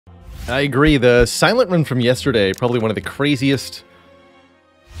I agree. The silent run from yesterday, probably one of the craziest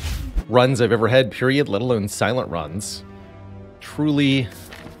runs I've ever had, period, let alone silent runs. Truly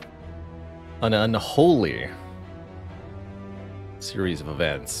an unholy series of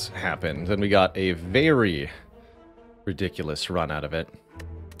events happened, and we got a very ridiculous run out of it.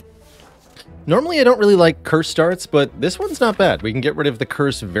 Normally, I don't really like curse starts, but this one's not bad. We can get rid of the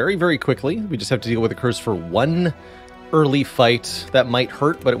curse very, very quickly. We just have to deal with the curse for one early fight. That might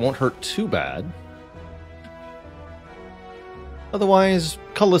hurt, but it won't hurt too bad. Otherwise,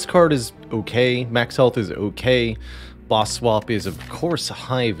 colorless card is okay. Max health is okay. Boss swap is, of course,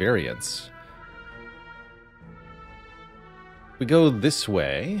 high variance. We go this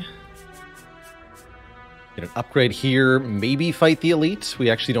way. Get an upgrade here, maybe fight the elite. We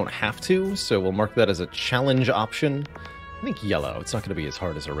actually don't have to, so we'll mark that as a challenge option. I think yellow. It's not going to be as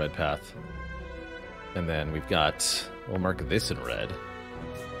hard as a red path. And then we've got... we'll mark this in red.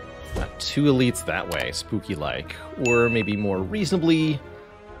 Got two elites that way, spooky-like. Or maybe more reasonably,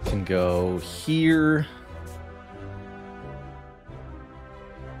 can go here.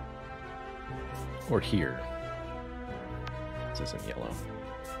 Or here. This isn't yellow.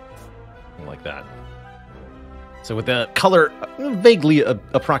 Something like that. So with the color vaguely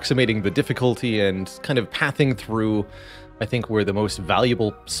approximating the difficulty and kind of pathing through, I think, where the most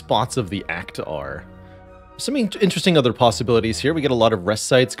valuable spots of the act are. Some interesting other possibilities here. We get a lot of rest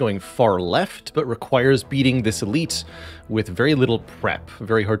sites going far left, but requires beating this elite with very little prep.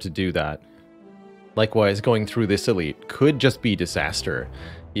 Very hard to do that. Likewise, going through this elite could just be disaster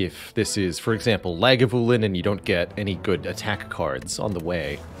if this is, for example, Lagavulin and you don't get any good attack cards on the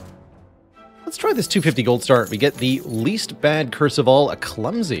way. Let's try this 250 gold start. We get the least bad curse of all, a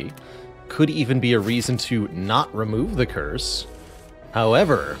clumsy. Could even be a reason to not remove the curse.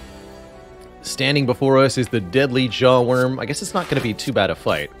 However, standing before us is the deadly jawworm. I guess it's not going to be too bad a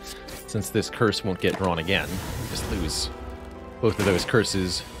fight, since this curse won't get drawn again. We just lose both of those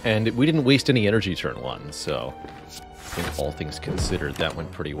curses, and we didn't waste any energy turn one, so I think all things considered, that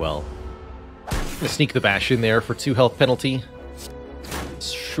went pretty well. I'm going to sneak the bash in there for 2 health penalty.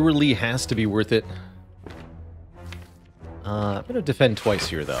 Surely has to be worth it. I'm going to defend twice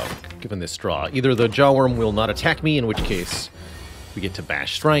here, though, given this draw. Either the jawworm will not attack me, in which case we get to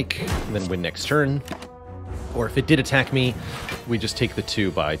bash strike, and then win next turn. Or if it did attack me, we just take the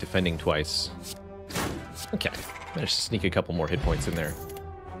 2 by defending twice. Okay, managed to sneak a couple more hit points in there.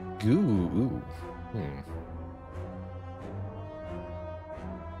 Ooh.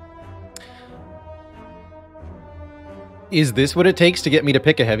 Is this what it takes to get me to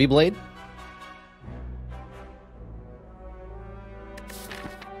pick a heavy blade?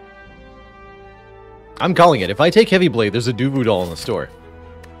 I'm calling it. If I take heavy blade, there's a Duvu doll in the store.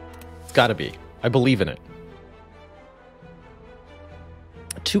 It's gotta be. I believe in it.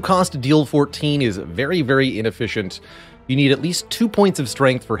 2 cost deal 14 is very, very inefficient. You need at least 2 points of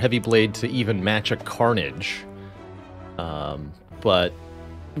strength for heavy blade to even match a carnage. But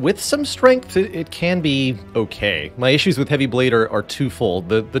with some strength, it can be okay. My issues with heavy blade are twofold.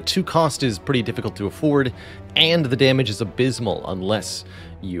 The 2 cost is pretty difficult to afford, and the damage is abysmal unless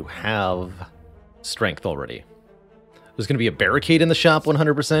you have strength already. There's going to be a barricade in the shop,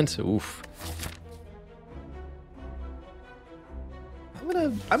 100%. Oof.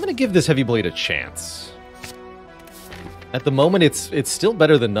 I'm gonna give this heavy blade a chance. At the moment, it's still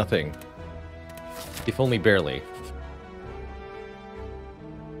better than nothing, if only barely.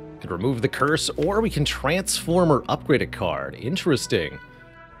 Could remove the curse, or we can transform or upgrade a card. Interesting.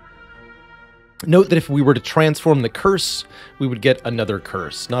 Note that if we were to transform the curse, we would get another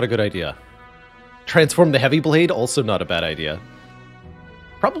curse. Not a good idea. Transform the heavy blade, also not a bad idea.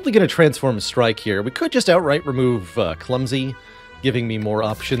 Probably going to transform strike here. We could just outright remove clumsy, giving me more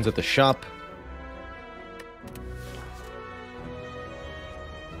options at the shop.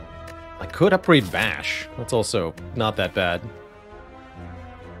 I could upgrade bash. That's also not that bad.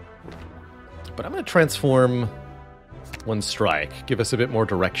 But I'm going to transform one strike. Give us a bit more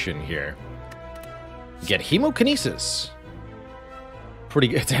direction here. Get Hemokinesis. Pretty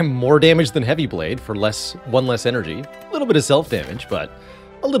good. It's more damage than Heavy Blade for one less energy. A little bit of self-damage, but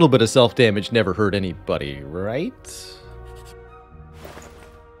a little bit of self-damage never hurt anybody, right?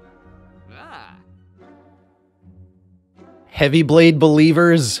 Heavy Blade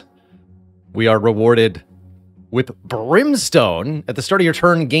believers, we are rewarded with Brimstone. At the start of your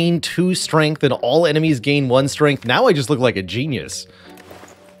turn, gain 2 strength, and all enemies gain 1 strength. Now I just look like a genius.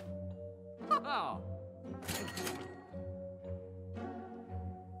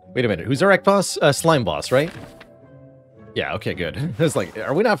 Wait a minute, who's our boss? Slime boss, right? Yeah, okay, good. I was like,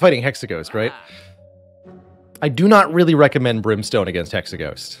 are we not fighting Hexaghost, right? I do not really recommend Brimstone against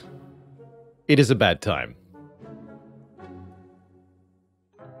Hexaghost. it is a bad time.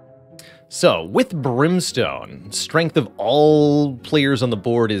 So, with Brimstone, strength of all players on the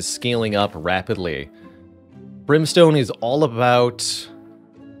board is scaling up rapidly. Brimstone is all about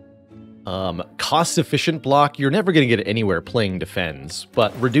cost-efficient block. You're never going to get anywhere playing defense,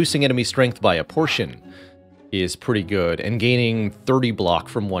 but reducing enemy strength by a portion is pretty good, and gaining 30 block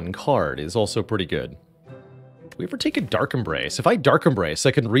from one card is also pretty good. Do we ever take a Dark Embrace? If I Dark Embrace,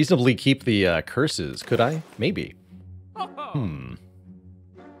 I can reasonably keep the curses, could I? Maybe.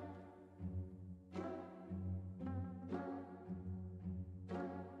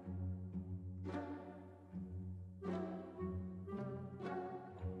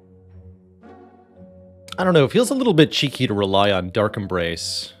 I don't know, it feels a little bit cheeky to rely on Dark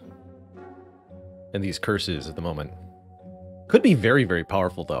Embrace and these curses at the moment. Could be very, very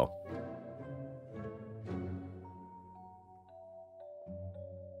powerful, though.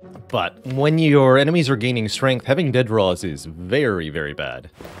 But when your enemies are gaining strength, having dead draws is very, very bad.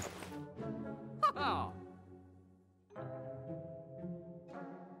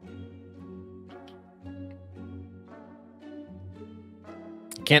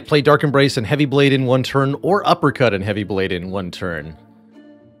 Can't play Dark Embrace and Heavy Blade in one turn, or Uppercut and Heavy Blade in one turn.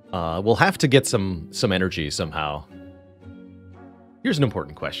 We'll have to get some energy somehow. Here's an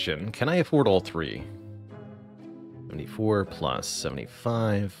important question. Can I afford all three? 74 plus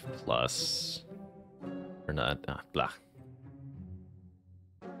 75 plus... Or not, blah.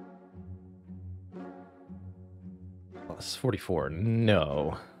 Plus 44,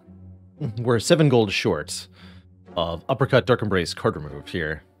 no. We're 7 gold short of Uppercut, Dark Embrace, card remove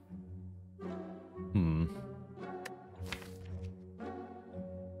here.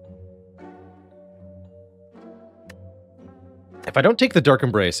 If I don't take the Dark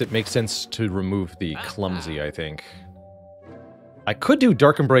Embrace, it makes sense to remove the Clumsy, I think. I could do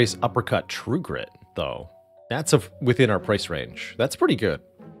Dark Embrace, Uppercut, True Grit, though. That's within our price range. That's pretty good.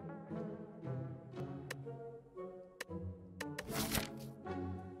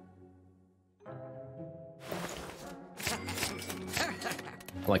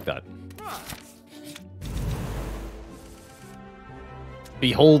 I like that.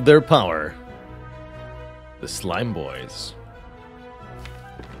 Behold their power. The Slime Boys.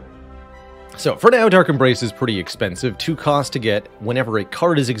 So, for now, Dark Embrace is pretty expensive. 2 costs to get. Whenever a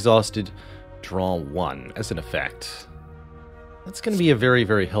card is exhausted, draw 1 as an effect. That's going to be a very,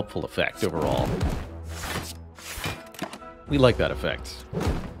 very helpful effect overall. We like that effect.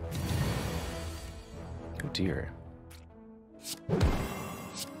 Oh dear.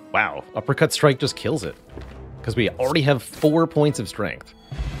 Wow, Uppercut Strike just kills it. Because we already have 4 points of strength.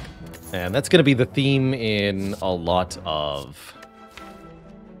 And that's going to be the theme in a lot of...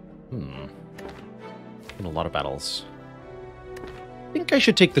 in a lot of battles. I think I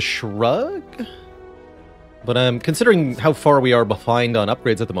should take the Shrug? But considering how far we are behind on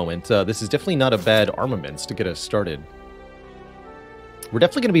upgrades at the moment, this is definitely not a bad armaments to get us started. We're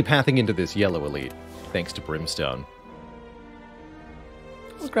definitely going to be pathing into this yellow elite, thanks to Brimstone.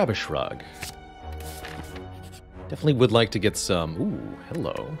 Let's grab a Shrug. Definitely would like to get some... Ooh,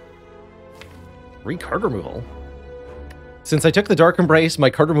 hello. 3 card removal. Since I took the Dark Embrace, my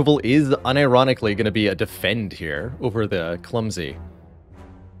card removal is unironically going to be a defend here over the Clumsy.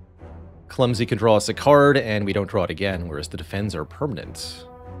 Clumsy can draw us a card, and we don't draw it again, whereas the defends are permanent.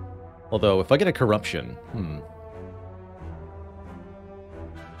 Although, if I get a Corruption,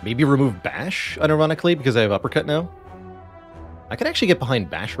 maybe remove Bash, unironically, because I have Uppercut now? I could actually get behind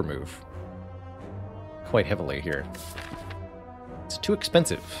Bash remove quite heavily here. It's too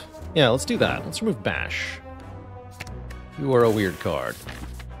expensive. Yeah, let's do that. Let's remove Bash. You are a weird card.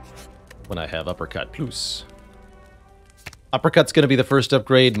 When I have Uppercut plus. Uppercut's going to be the first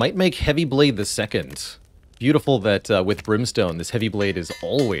upgrade. Might make Heavy Blade the second. Beautiful that with Brimstone, this Heavy Blade is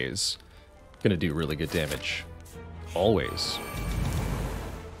always going to do really good damage. Always.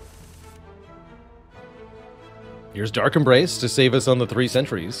 Here's Dark Embrace to save us on the 3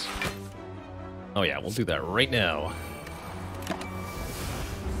 sentries. Oh yeah, we'll do that right now.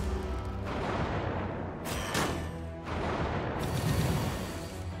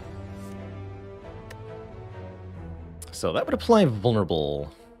 So that would apply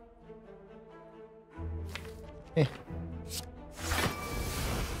vulnerable.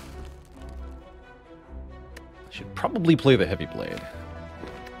 Should probably play the Heavy Blade.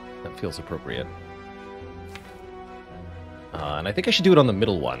 That feels appropriate. And I think I should do it on the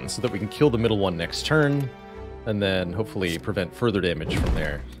middle one, so that we can kill the middle one next turn, and then hopefully prevent further damage from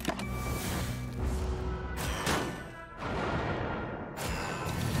there.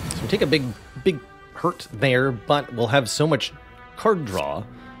 So we take a big hurt there, but we'll have so much card draw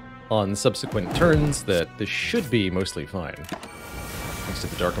on subsequent turns that this should be mostly fine. Thanks to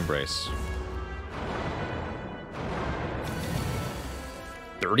the Dark Embrace.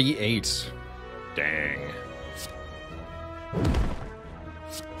 38. Dang.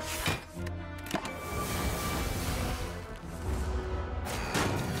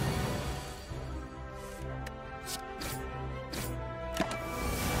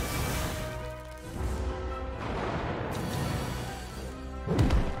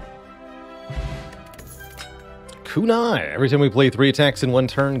 Kunai. Every time we play 3 attacks in one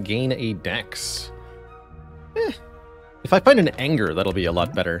turn, gain a dex. If I find an anger, that'll be a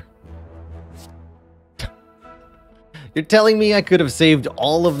lot better. You're telling me I could have saved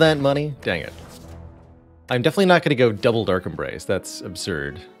all of that money? Dang it. I'm definitely not going to go double Dark Embrace. That's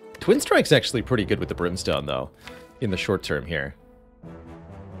absurd. Twin Strike's actually pretty good with the Brimstone, though, in the short term here.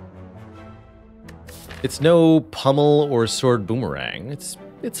 It's no Pummel or Sword Boomerang. It's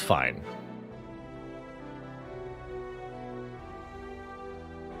fine.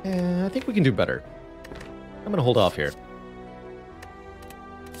 I think we can do better. I'm going to hold off here.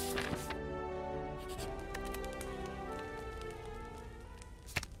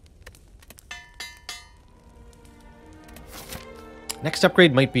 Next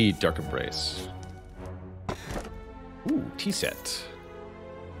upgrade might be Dark Embrace. Ooh, T-set.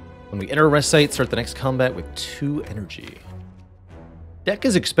 When we enter a rest site, start the next combat with 2 energy. Deck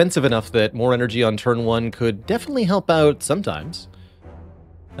is expensive enough that more energy on turn 1 could definitely help out sometimes.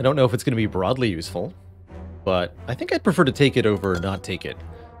 I don't know if it's going to be broadly useful, but I think I'd prefer to take it over not take it.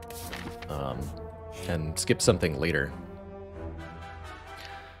 And skip something later.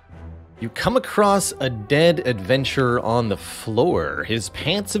 You come across a dead adventurer on the floor. His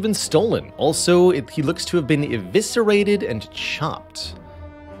pants have been stolen. Also, he looks to have been eviscerated and chopped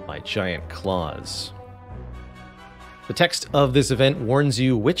by giant claws. The text of this event warns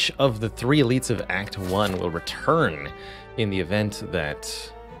you which of the 3 elites of Act 1 will return in the event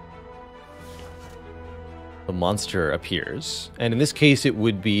that the monster appears. And in this case, it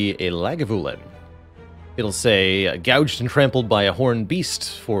would be a Lagavulin. It'll say, gouged and trampled by a horned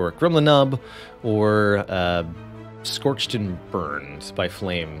beast for Gremlinub, or scorched and burned by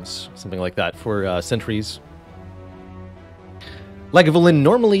flames, something like that for sentries. Lagavulin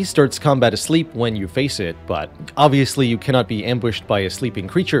normally starts combat asleep when you face it, but obviously you cannot be ambushed by a sleeping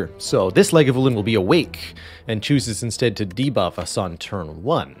creature, so this Lagavulin will be awake, and chooses instead to debuff us on turn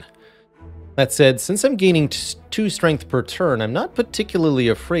 1. That said, since I'm gaining 2 strength per turn, I'm not particularly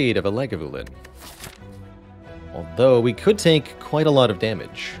afraid of a Lagavulin. Although we could take quite a lot of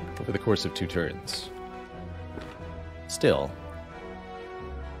damage over the course of 2 turns. Still,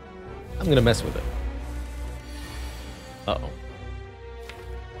 I'm gonna mess with it. Uh-oh.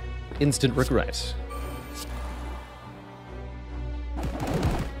 Instant regret.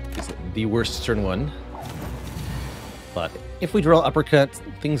 Is the worst turn 1. But if we draw uppercut,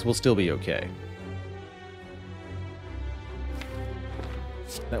 things will still be okay.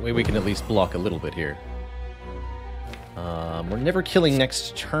 That way we can at least block a little bit here. We're never killing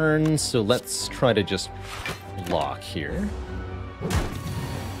next turn, so let's try to just block here.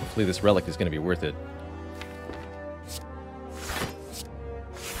 Hopefully this relic is going to be worth it.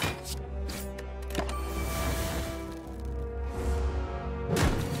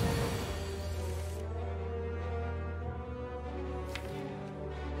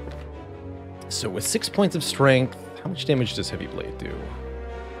 So with 6 points of strength, how much damage does Heavy Blade do?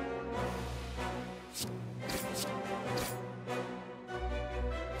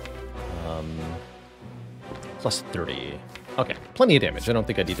 Plus 30. Okay, plenty of damage. I don't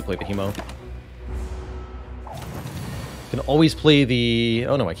think I need to play the Hemo. Can always play the...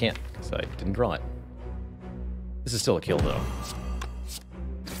 Oh no, I can't, because I didn't draw it. This is still a kill, though.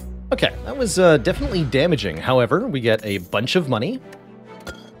 Okay, that was definitely damaging. However, we get a bunch of money,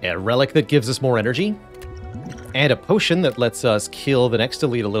 a relic that gives us more energy, and a potion that lets us kill the next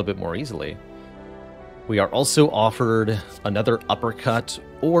elite a little bit more easily. We are also offered another uppercut,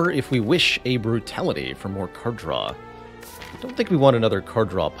 or if we wish, a brutality for more card draw. I don't think we want another card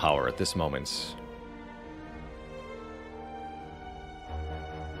draw power at this moment.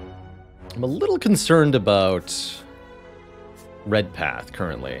 I'm a little concerned about Red Path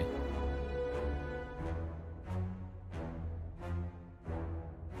currently.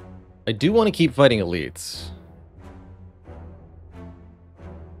 I do want to keep fighting elites.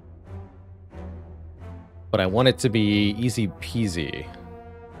 But I want it to be easy peasy.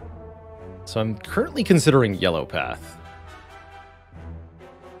 So I'm currently considering Yellow Path.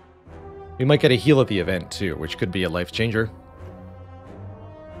 We might get a heal at the event too, which could be a life changer.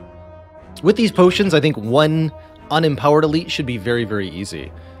 With these potions, I think one unempowered elite should be very, very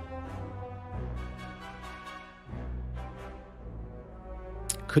easy.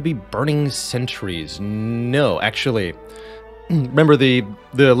 Could be Burning Sentries. No, actually. Remember, the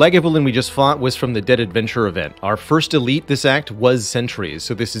Lagavulin we just fought was from the Dead Adventure event. Our first elite this act was Sentries,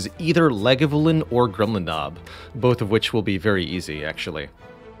 so this is either Lagavulin or Gremlinob, both of which will be very easy, actually.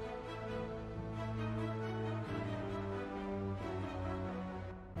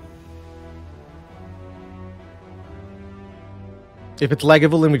 If it's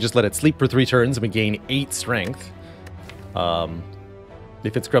Lagavulin, we just let it sleep for 3 turns and we gain 8 strength.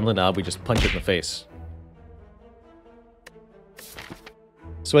 If it's Gremlinob, we just punch it in the face.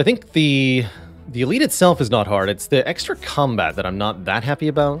 So I think the elite itself is not hard. It's the extra combat that I'm not that happy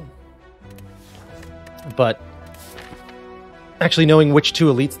about. But actually knowing which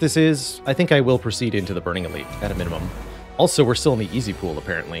 2 elites this is, I think I will proceed into the Burning Elite at a minimum. Also, we're still in the easy pool,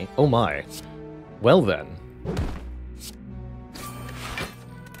 apparently. Oh my. Well then.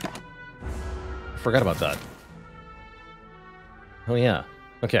 Forgot about that. Oh yeah.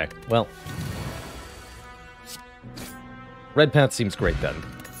 Okay, well. Red path seems great then.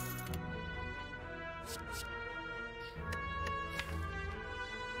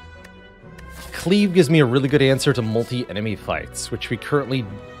 Cleave gives me a really good answer to multi-enemy fights, which we currently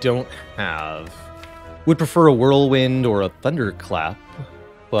don't have. Would prefer a Whirlwind or a Thunderclap,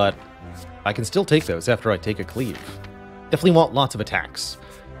 but I can still take those after I take a Cleave. Definitely want lots of attacks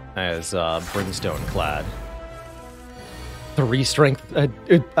as Brimstone clad. 3 strength.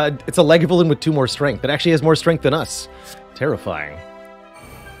 It's a Lagavulin with 2 more strength. It actually has more strength than us. Terrifying.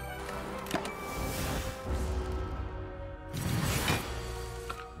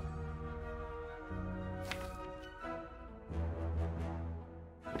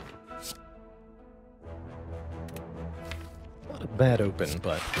 Not a bad open,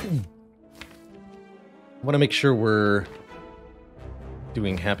 but I want to make sure we're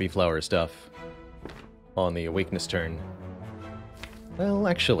doing Happy Flower stuff on the Awakeness turn. Well,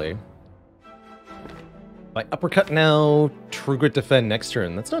 actually, if I uppercut now, True Grit defend next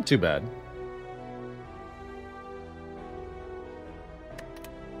turn. That's not too bad.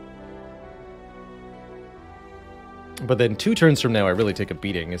 But then 2 turns from now, I really take a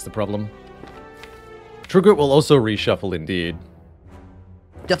beating, is the problem. True Grit will also reshuffle, indeed.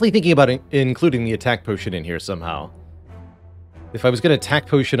 Definitely thinking about including the attack potion in here somehow. If I was going to attack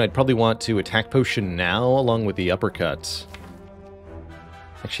potion, I'd probably want to attack potion now, along with the uppercut.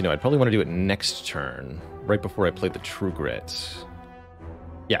 Actually, no, I'd probably want to do it next turn, right before I play the True Grit.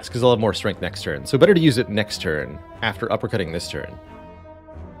 Yes, because I'll have more strength next turn. So better to use it next turn, after uppercutting this turn.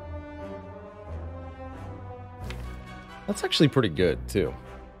 That's actually pretty good, too.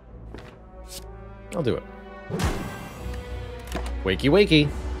 I'll do it. Wakey, wakey.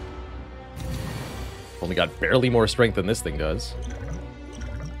 Only got barely more strength than this thing does.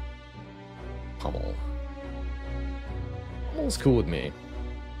 Pummel. Pummel's cool with me.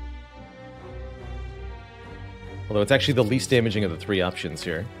 Although it's actually the least damaging of the 3 options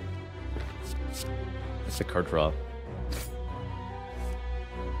here. It's the card draw.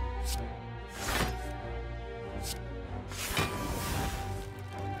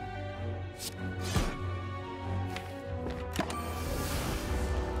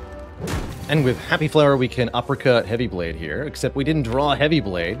 And with Happy Flower, we can uppercut Heavy Blade here, except we didn't draw Heavy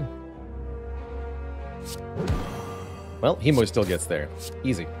Blade. Well, Hemo still gets there.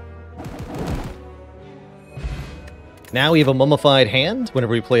 Easy. Now we have a Mummified Hand.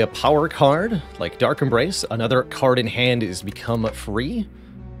 Whenever we play a power card, like Dark Embrace, another card in hand is become free.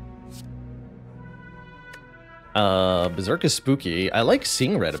 Berserk is spooky. I like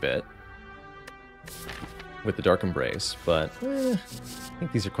Seeing Red a bit with the Dark Embrace, but I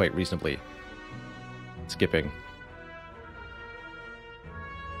think these are quite reasonably skipping.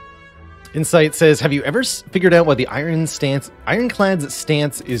 Insight says, have you ever figured out why the Ironclad's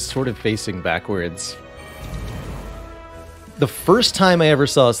stance is sort of facing backwards? The first time I ever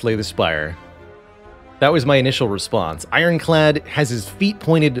saw Slay the Spire, that was my initial response. Ironclad has his feet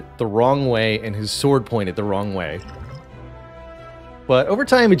pointed the wrong way and his sword pointed the wrong way. But over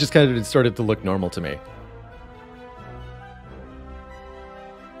time, it just kind of started to look normal to me.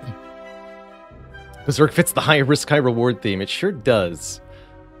 Berserk fits the high risk, high reward theme. It sure does.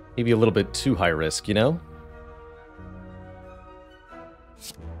 Maybe a little bit too high risk, you know?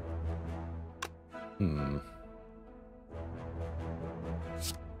 I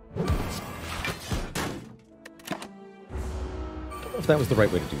don't know if that was the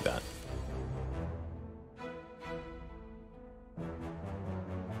right way to do that.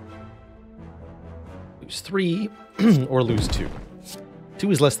 Lose 3 or lose 2.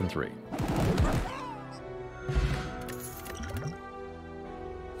 2 is less than 3.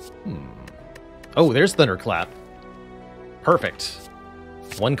 Oh, there's Thunderclap. Perfect.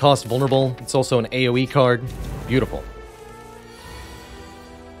 One cost vulnerable. It's also an AoE card. Beautiful.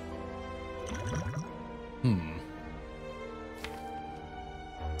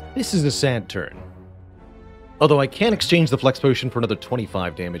 This is a sad turn. Although I can exchange the Flex Potion for another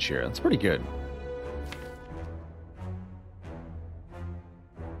 25 damage here. That's pretty good.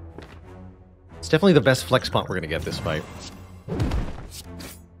 It's definitely the best Flex Pot we're going to get this fight.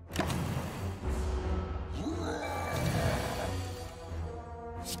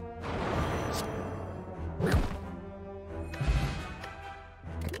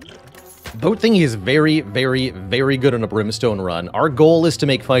 Boat Thingy is very, very, very good on a Brimstone run. Our goal is to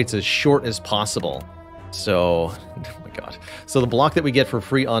make fights as short as possible. So, oh my god. So the block that we get for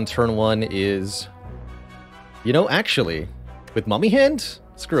free on turn 1 is... You know, actually, with Mummy Hand?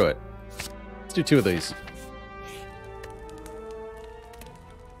 Screw it. Let's do 2 of these.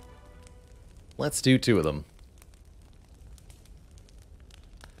 Let's do 2 of them.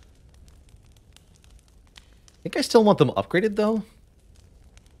 I think I still want them upgraded, though.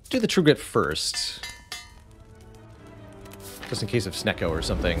 Do the True Grit first. Just in case of Snecko or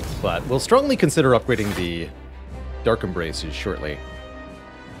something. But we'll strongly consider upgrading the Dark Embraces shortly.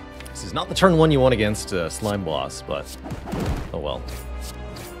 This is not the turn 1 you want against Slime Boss, but oh well.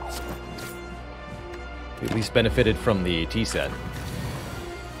 We at least benefited from the T-set.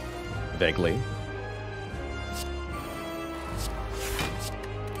 Vaguely.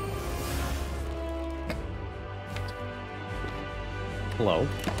 Hello.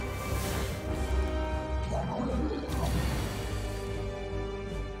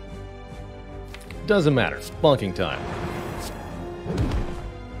 Doesn't matter. Bonking time.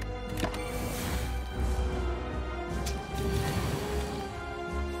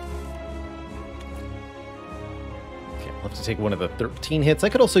 Okay, I'll have to take one of the 13 hits. I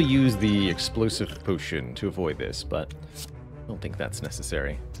could also use the Explosive Potion to avoid this, but I don't think that's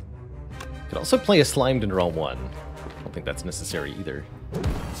necessary. Could also play a Slimed and draw 1. I don't think that's necessary either.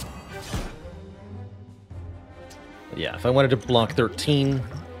 But yeah, if I wanted to block 13...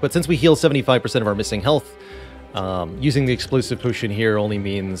 But since we heal 75% of our missing health, using the Explosive Potion here only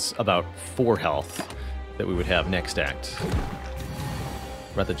means about 4 health that we would have next act.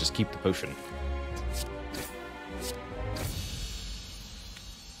 Rather just keep the potion.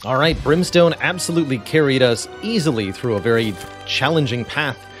 Alright, Brimstone absolutely carried us easily through a very challenging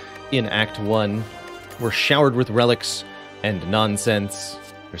path in Act 1. We're showered with relics and nonsense.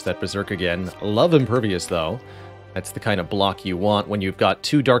 There's that Berserk again. Love Impervious, though. That's the kind of block you want when you've got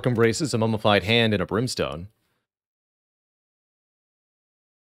 2 Dark Embraces, a Mummified Hand, and a Brimstone.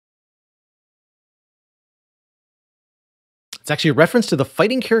 It's actually a reference to the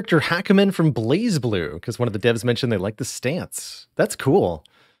fighting character Hackaman from BlazBlue, because one of the devs mentioned they like the stance. That's cool.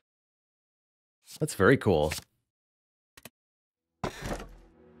 That's very cool.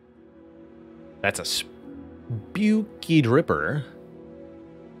 That's a spooky dripper.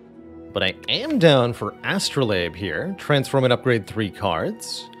 But I am down for Astrolabe here. Transform and upgrade 3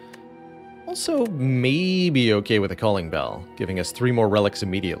 cards. Also, maybe okay with a Calling Bell, giving us 3 more relics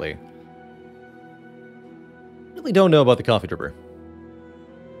immediately. Really don't know about the Coffee Dripper.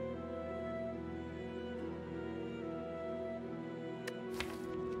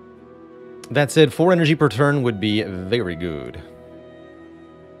 That said, 4 energy per turn would be very good.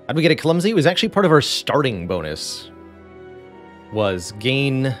 How'd we get a Clumsy? It was actually part of our starting bonus. Was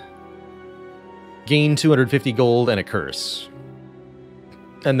gain 250 gold and a curse.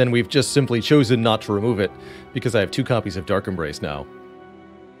 And then we've just simply chosen not to remove it because I have 2 copies of Dark Embrace now.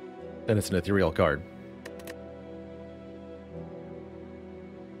 And it's an ethereal card.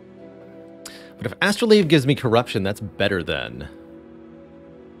 But if Astrolabe gives me Corruption, that's better than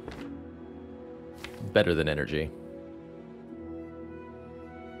energy.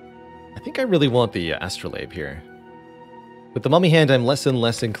 I think I really want the Astrolabe here. With the Mummy Hand, I'm less and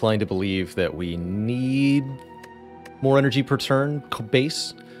less inclined to believe that we need more energy per turn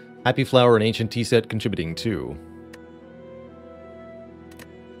base. Happy Flower and Ancient Tea Set contributing too.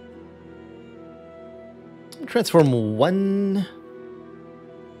 Transform 1,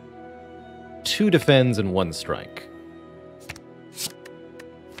 2 defends, and 1 strike.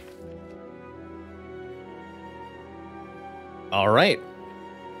 Alright.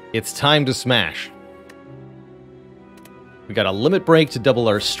 It's time to smash. We got a limit break to double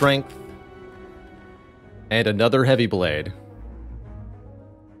our strength. And another heavy blade.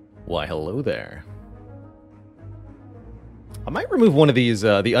 Why, hello there. I might remove one of these, the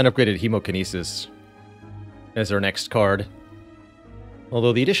unupgraded Hemokinesis, as our next card.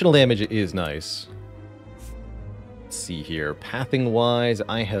 Although the additional damage is nice. Let's see here. Pathing-wise,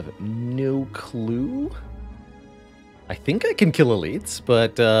 I have no clue. I think I can kill elites,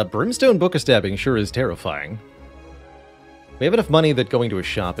 but Brimstone Book of Stabbing sure is terrifying. We have enough money that going to a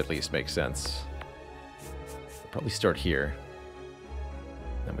shop at least makes sense. We'll probably start here.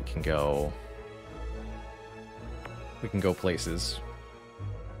 Then we can go... We can go places.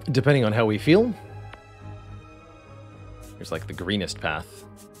 Depending on how we feel. Here's like the greenest path.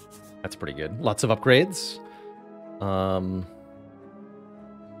 That's pretty good. Lots of upgrades.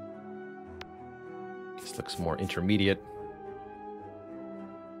 This looks more intermediate.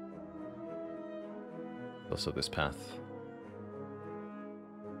 Also this path.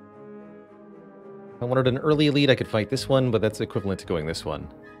 If I wanted an early elite, I could fight this one, but that's equivalent to going this one.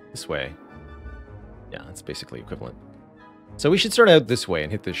 This way. Yeah, it's basically equivalent. So we should start out this way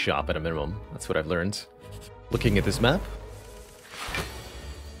and hit this shop at a minimum. That's what I've learned. Looking at this map.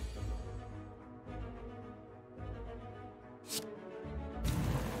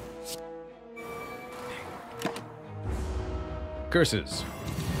 Curses.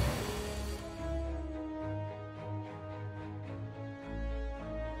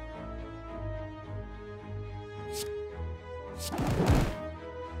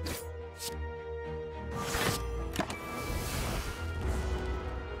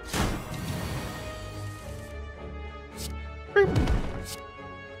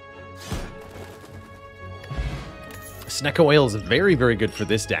 Snecko Oil is very, very good for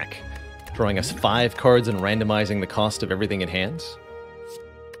this deck. Drawing us 5 cards and randomizing the cost of everything in hand.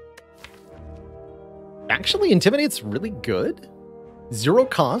 Actually, Intimidate's really good. 0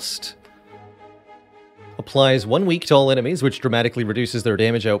 cost. Applies 1 week to all enemies, which dramatically reduces their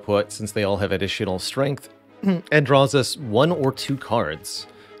damage output since they all have additional strength. And draws us 1 or 2 cards,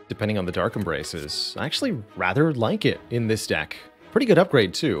 depending on the Dark Embraces. I actually rather like it in this deck. Pretty good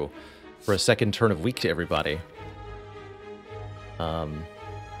upgrade, too, for a second turn of week to everybody.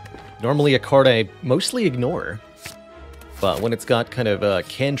 Normally a card I mostly ignore, but when it's got kind of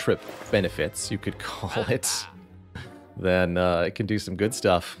cantrip benefits, you could call it, then it can do some good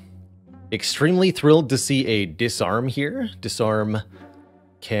stuff. Extremely thrilled to see a Disarm here. Disarm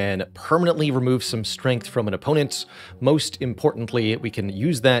can permanently remove some strength from an opponent. Most importantly, we can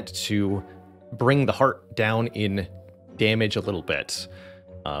use that to bring the heart down in damage a little bit,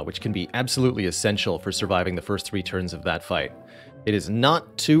 which can be absolutely essential for surviving the first 3 turns of that fight. It is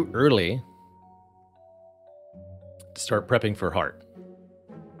not too early to start prepping for heart.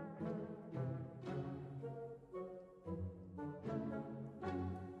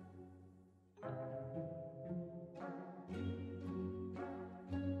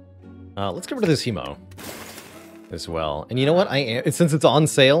 Let's get rid of this Hemo as well. And you know what? Since it's on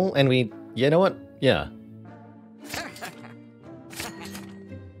sale and you know what? Yeah.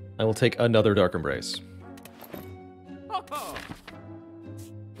 I will take another Dark Embrace.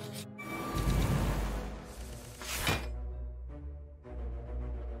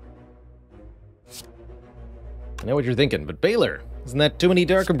 I know what you're thinking, but Baylor, isn't that too many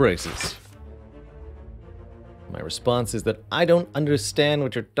Dark Embraces? My response is that I don't understand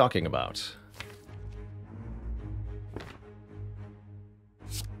what you're talking about.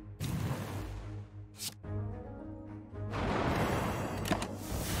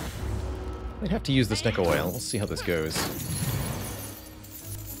 Might have to use the Snecko Oil. We'll see how this goes.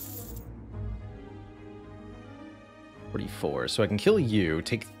 $44. So I can kill you,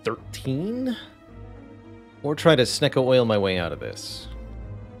 take 13? Or try to Snecko Oil my way out of this.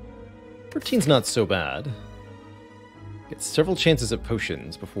 13's not so bad. Get several chances at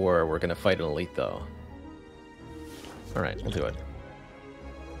potions before we're going to fight an elite, though. Alright, we'll do it.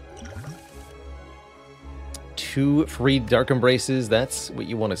 2 free Dark Embraces, that's what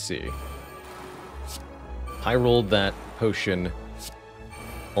you want to see. I rolled that potion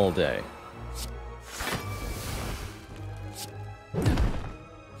all day.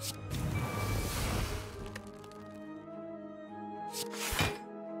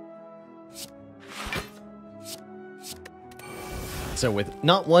 So with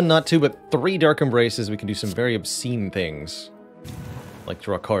not 1, not 2, but 3 Dark Embraces, we can do some very obscene things. Like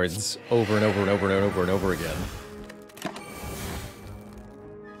draw cards over and over and over and over and over again.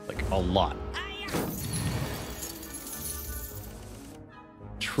 Like, a lot.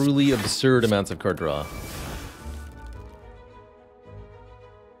 Truly absurd amounts of card draw.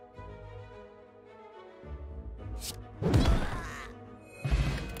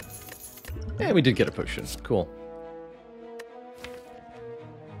 Yeah, we did get a potion. Cool.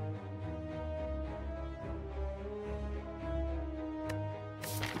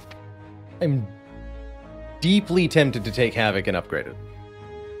 I'm deeply tempted to take Havoc and upgrade it.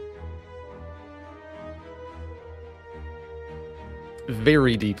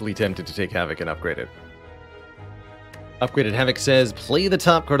 Very deeply tempted to take Havoc and upgrade it. Upgraded Havoc says, play the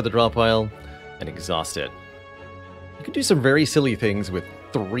top card of the draw pile and exhaust it. You could do some very silly things with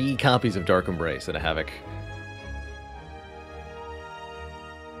 3 copies of Dark Embrace and a Havoc.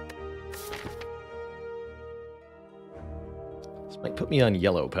 This might put me on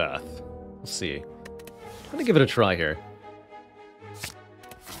yellow path. We'll see. I'm gonna give it a try here.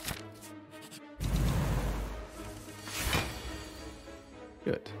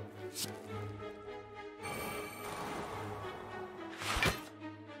 Good.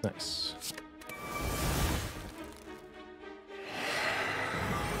 Nice.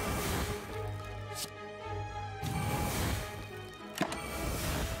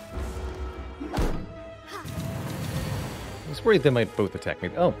 I was worried they might both attack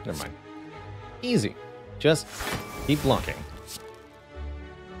me. Oh, never mind. Easy. Just keep blocking.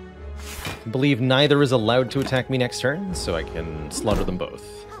 I believe neither is allowed to attack me next turn, so I can slaughter them both.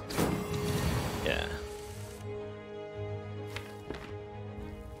 Yeah.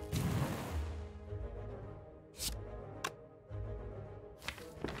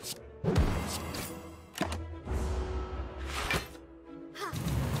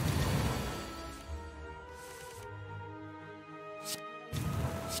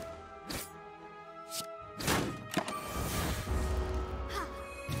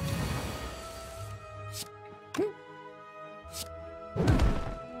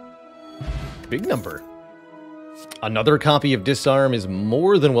 Big number. Another copy of Disarm is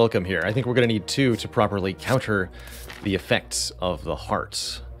more than welcome here. I think we're going to need 2 to properly counter the effects of the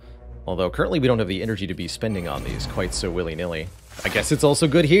heart. Although currently we don't have the energy to be spending on these quite so willy-nilly. I guess it's also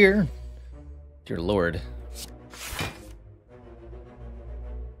good here. Dear Lord.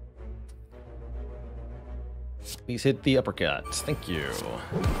 Please hit the uppercut. Thank you.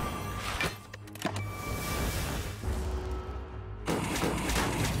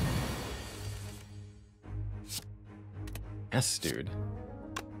 Yes, dude.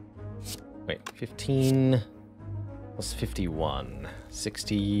 Wait, 15 plus 51.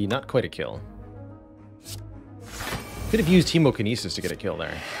 60, not quite a kill. Could have used Hemokinesis to get a kill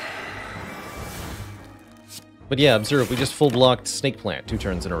there. But yeah, observe, we just full blocked Snake Plant 2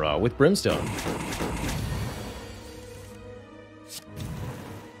 turns in a row with Brimstone.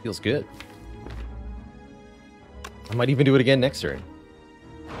 Feels good. I might even do it again next turn.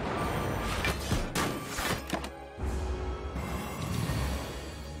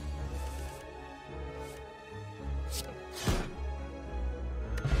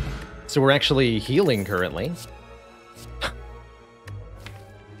 So we're actually healing currently.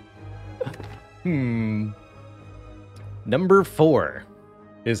 Number 4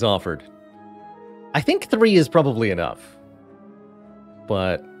 is offered. I think 3 is probably enough.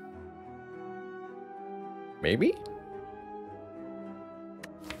 But maybe?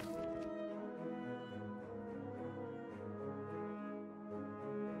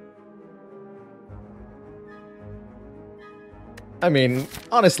 I mean,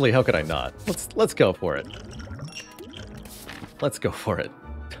 honestly, how could I not? Let's go for it. Let's go for it.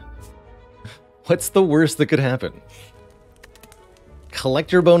 What's the worst that could happen?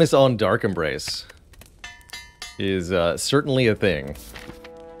 Collector bonus on Dark Embrace is certainly a thing.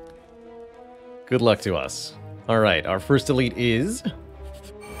 Good luck to us. Alright, our first elite is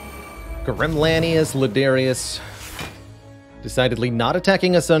Gremlanius Ladarius. Decidedly not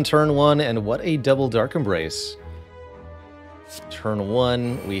attacking us on turn 1, and what a double Dark Embrace. Turn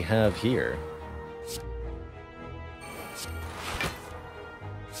 1 we have here.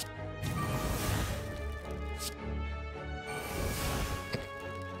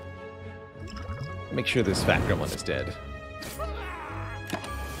 Make sure this fat gremlin is dead.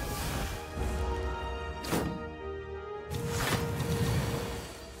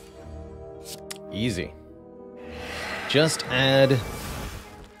 Easy. Just add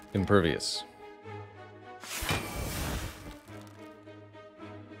Impervious.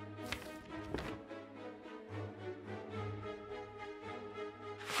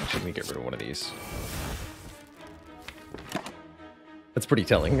 Let me get rid of one of these. That's pretty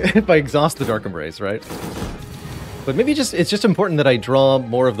telling. If I exhaust the Dark Embrace, right? But maybe it's just important that I draw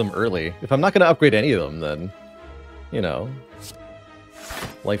more of them early. If I'm not going to upgrade any of them, then, you know,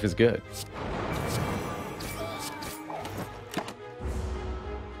 life is good.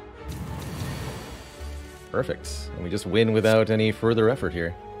 Perfect. And we just win without any further effort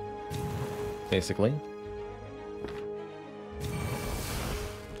here, basically.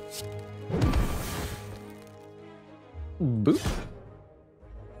 Boop.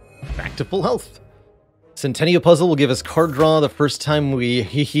 Back to full health. Centennial Puzzle will give us card draw the first time we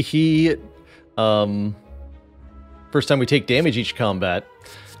first time we take damage each combat.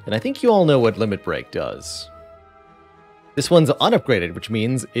 And I think you all know what Limit Break does. This one's unupgraded, which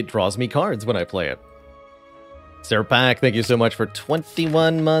means it draws me cards when I play it. Sarah Pack, thank you so much for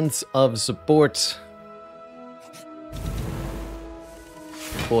 21 months of support.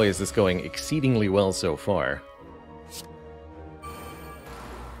 Boy, is this going exceedingly well so far.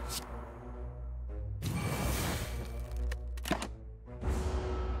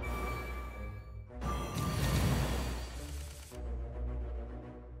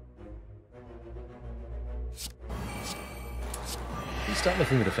 Stop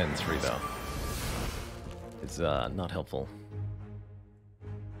making the defense free, though. It's not helpful.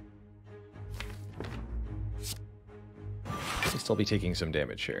 At least I'll be taking some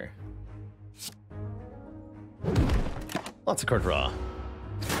damage here. Lots of card draw.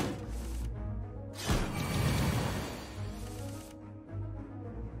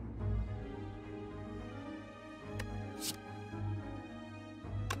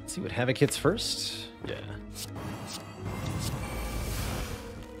 Let's see what Havoc hits first. Yeah.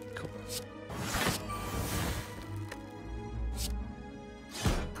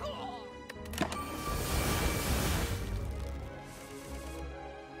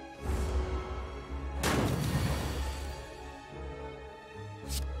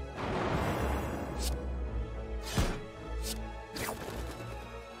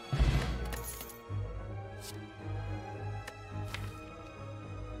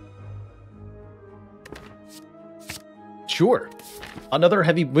 Sure. Another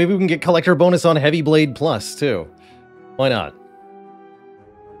heavy... Maybe we can get collector bonus on Heavy Blade Plus, too. Why not?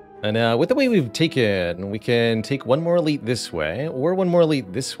 And with the way we've taken, we can take one more elite this way, or one more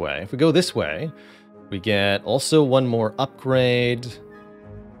elite this way. If we go this way, we get also one more upgrade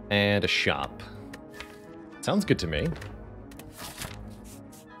and a shop. Sounds good to me.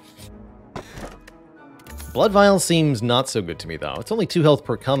 Blood Vial seems not so good to me, though. It's only 2 health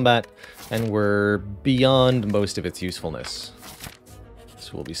per combat, and we're beyond most of its usefulness.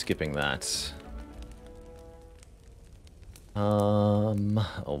 So we'll be skipping that.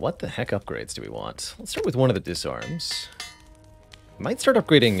 What the heck upgrades do we want? Let's start with one of the disarms. Might start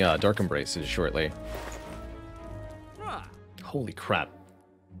upgrading Dark Embraces shortly. Holy crap.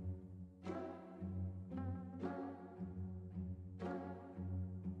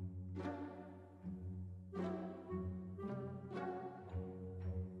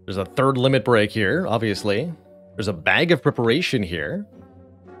 There's a third limit break here, obviously. There's a bag of preparation here,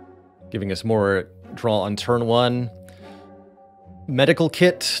 giving us more draw on turn 1. Medical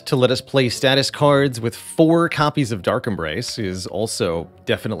kit to let us play status cards with 4 copies of Dark Embrace is also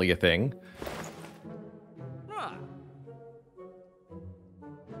definitely a thing.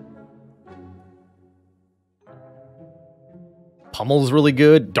 Pummel's really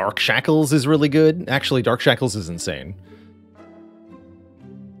good. Dark Shackles is really good. Actually, Dark Shackles is insane.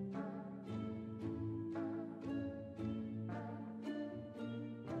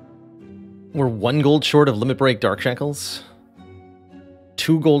 We're 1 gold short of Limit Break Dark Shackles.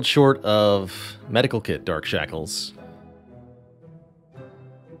 2 gold short of Medical Kit Dark Shackles.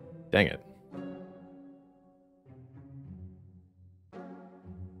 Dang it.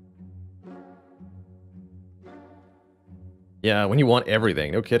 Yeah, when you want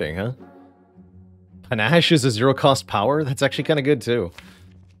everything. No kidding, huh? Panache is a 0-cost power? That's actually kind of good, too.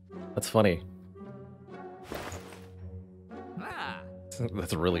 That's funny.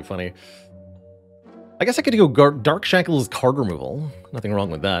 That's really funny. I guess I could go Dark Shackles card removal. Nothing wrong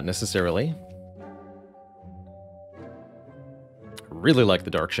with that, necessarily. Really like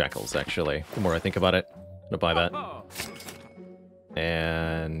the Dark Shackles, actually. The more I think about it, I'm gonna buy that.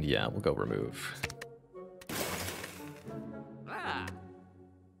 And yeah, we'll go remove.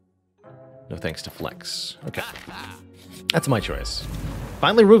 No thanks to Flex. Okay. That's my choice.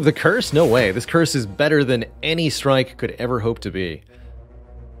 Finally remove the curse? No way. This curse is better than any strike could ever hope to be.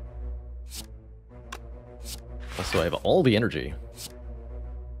 Also, I have all the energy.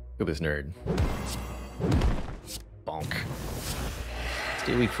 Look at this nerd. Bonk.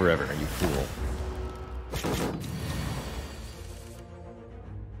 Stay weak forever, you fool.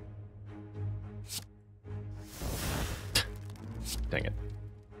 Dang it.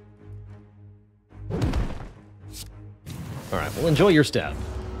 Alright, well, enjoy your stab.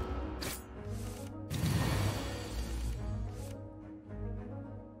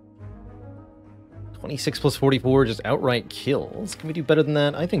 $26 plus 44, just outright kills. Can we do better than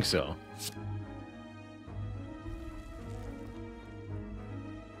that? I think so.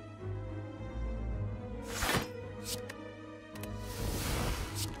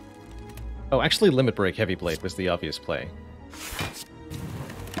 Oh, actually, Limit Break Heavy Blade was the obvious play.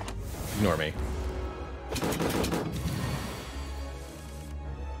 Ignore me.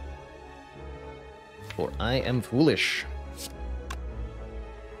 For I am foolish.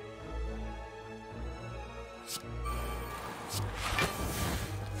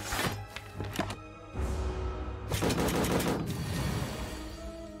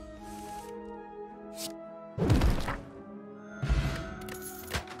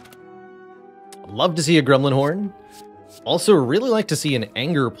 Love to see a Gremlin Horn. Also, really like to see an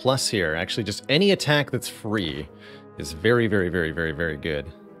Anger Plus here. Actually, just any attack that's free is very, very, very, very, very good.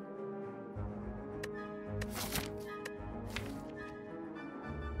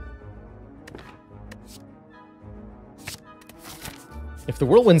 If the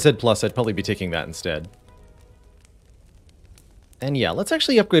Whirlwind said plus, I'd probably be taking that instead. And yeah, let's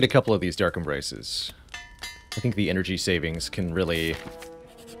actually upgrade a couple of these Dark Embraces. I think the energy savings can really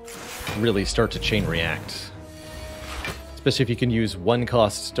start to chain react. Especially if you can use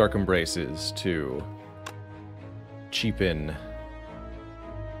 1-cost Dark Embraces to cheapen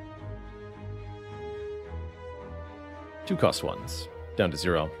 2-cost ones down to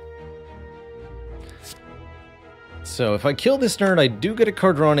 0. So if I kill this nerd, I do get a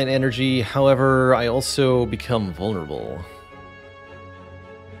card drawn in energy. However, I also become vulnerable.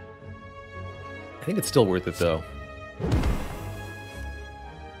 I think it's still worth it, though.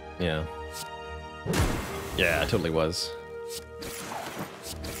 Yeah. Yeah, it totally was.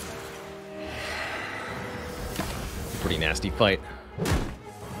 Pretty nasty fight.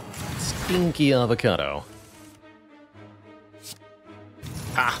 Stinky avocado.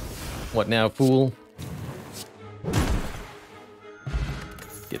 Ah! What now, fool?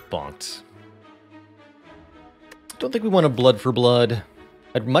 Get bonked. Don't think we want a blood for blood.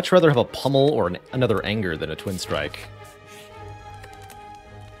 I'd much rather have a pummel or another anger than a twin strike.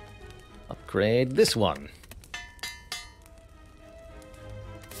 Upgrade this one.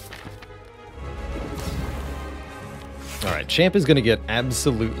 Alright, Champ is gonna get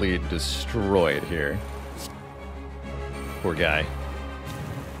absolutely destroyed here. Poor guy.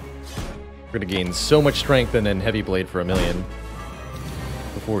 We're gonna gain so much strength and then Heavy Blade for 1,000,000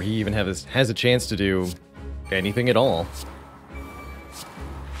 before he even has a chance to do anything at all.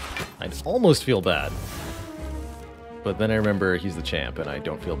 I'd almost feel bad. But then I remember he's the champ and I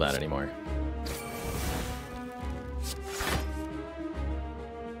don't feel bad anymore.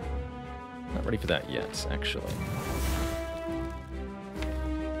 Not ready for that yet, actually.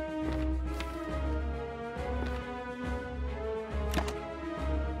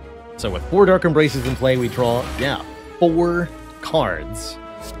 So with 4 Dark Embraces in play, we draw, 4 cards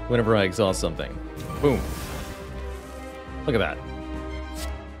whenever I exhaust something. Boom. Look at that.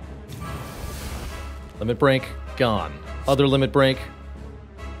 Limit Break, gone. Other Limit Break,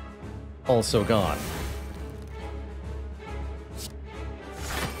 also gone.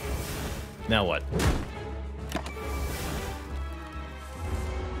 Now what?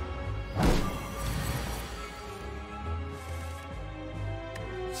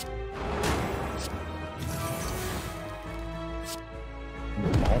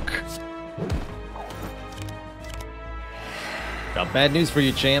 Got bad news for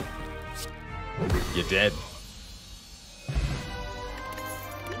you, champ. You're dead.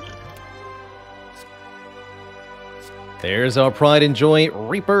 There's our pride and joy.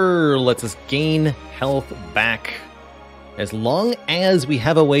 Reaper lets us gain health back. As long as we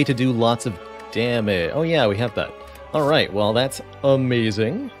have a way to do lots of damage. Oh yeah, we have that. Alright, well that's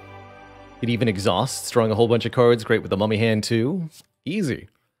amazing. It even exhausts, drawing a whole bunch of cards. Great with the mummy hand too. Easy.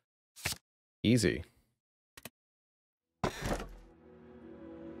 Easy.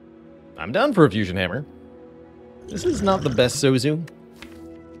 I'm down for a Fusion Hammer. This is not the best Sozu,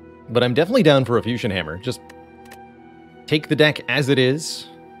 but I'm definitely down for a Fusion Hammer. Just take the deck as it is,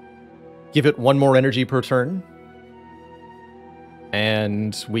 give it 1 more energy per turn,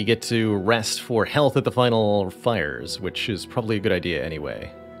 and we get to rest for health at the final fires, which is probably a good idea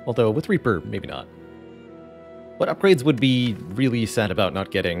anyway. Although with Reaper, maybe not. What upgrades would be really sad about not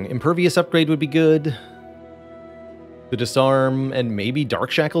getting? Impervious upgrade would be good. The Disarm and maybe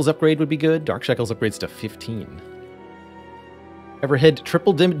Dark Shackles upgrade would be good. Dark Shackles upgrades to 15. Ever hit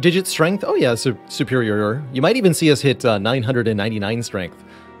triple digit strength? Oh yeah, superior. You might even see us hit 999 strength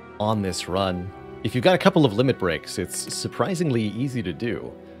on this run. If you've got a couple of limit breaks, it's surprisingly easy to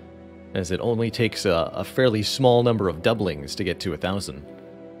do, as it only takes a fairly small number of doublings to get to 1,000.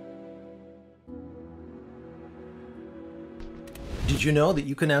 Did you know that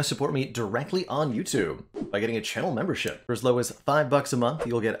you can now support me directly on YouTube by getting a channel membership? For as low as $5 a month,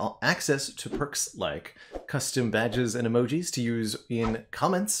 you'll get access to perks like custom badges and emojis to use in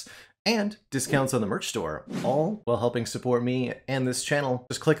comments and discounts on the merch store, all while helping support me and this channel.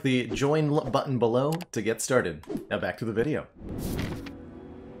 Just click the join button below to get started. Now back to the video.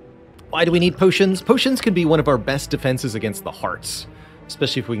 Why do we need potions? Potions can be one of our best defenses against the hearts,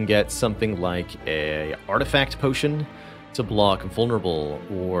 especially if we can get something like a artifact potion to block vulnerable,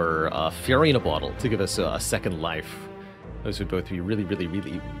 or a Fury in a bottle to give us a second life. Those would both be really, really,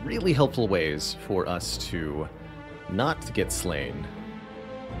 really, really helpful ways for us to not get slain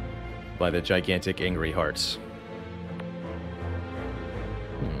by the gigantic angry heart.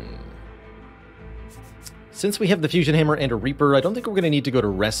 Since we have the Fusion Hammer and a Reaper, I don't think we're going to need to go to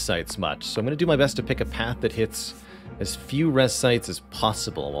rest sites much, so I'm going to do my best to pick a path that hits as few rest sites as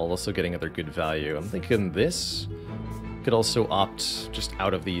possible, while also getting other good value. I'm thinking this could also opt just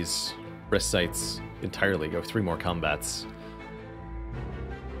out of these rest sites entirely, go 3 more combats.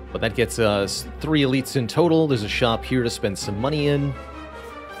 But that gets us 3 elites in total. There's a shop here to spend some money in,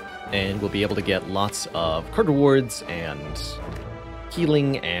 and we'll be able to get lots of card rewards and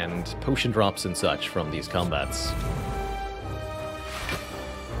healing and potion drops and such from these combats.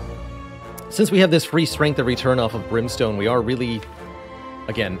 Since we have this free strength every turn off of Brimstone, we are really,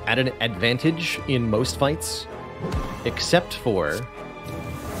 again, at an advantage in most fights, except for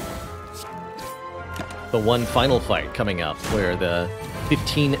the one final fight coming up, where the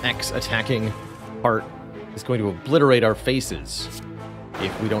 15x attacking part is going to obliterate our faces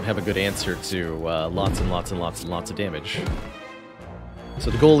if we don't have a good answer to lots and lots and lots and lots of damage. So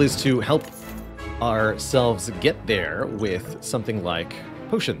the goal is to help ourselves get there with something like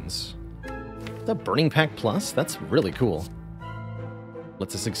potions. The Burning Pack Plus, that's really cool.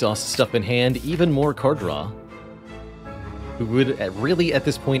 Lets us exhaust stuff in hand, even more card draw. We would really, at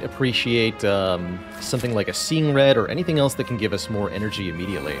this point, appreciate something like a Seeing Red or anything else that can give us more energy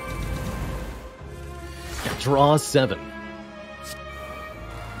immediately. Draw 7.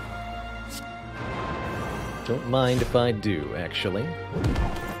 Don't mind if I do, actually.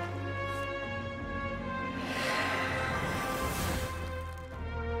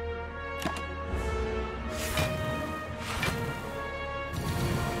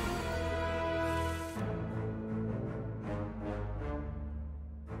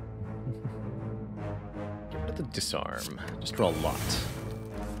 Get rid of the disarm. Just draw a lot.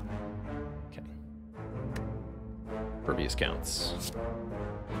 Okay. Pervious counts.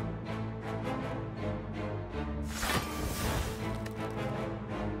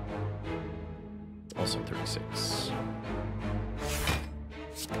 Also 36.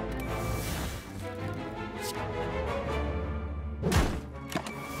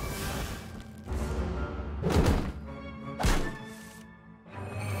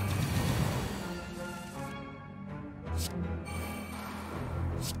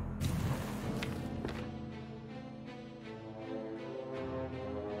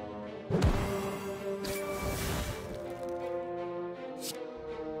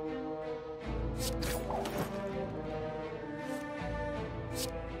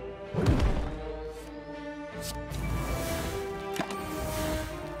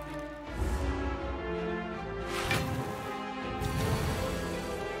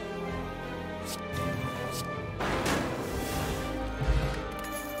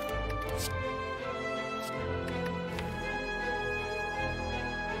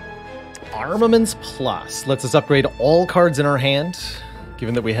 Armaments Plus lets us upgrade all cards in our hand.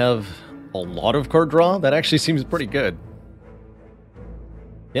 Given that we have a lot of card draw, that actually seems pretty good.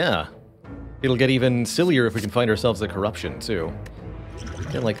 Yeah. It'll get even sillier if we can find ourselves a corruption, too.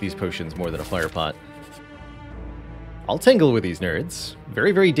 I like these potions more than a fire pot. I'll tangle with these nerds.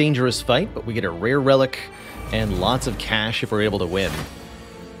 Very, very dangerous fight, but we get a rare relic and lots of cash if we're able to win.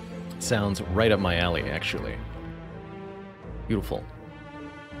 Sounds right up my alley, actually. Beautiful.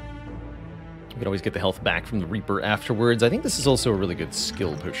 We can always get the health back from the Reaper afterwards. I think this is also a really good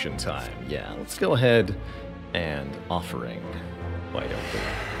skill potion time. Yeah, let's go ahead and Offering. Wide open.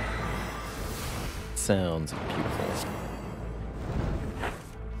 Sounds beautiful.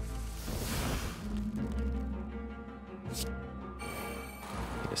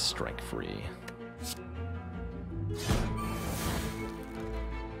 Get a strike free.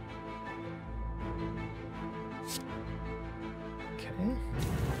 Okay.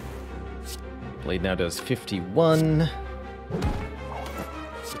 Blade now does 51.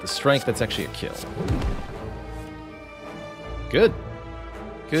 With the strength, that's actually a kill. Good.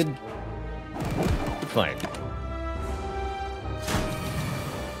 Good. Good fight.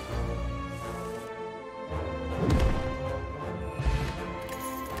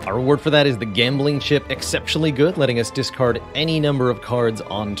 Our reward for that is the Gambling Chip, exceptionally good, letting us discard any number of cards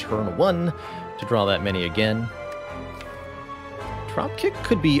on turn 1 to draw that many again. Dropkick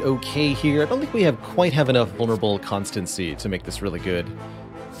could be okay here. I don't think we quite have enough vulnerable constancy to make this really good.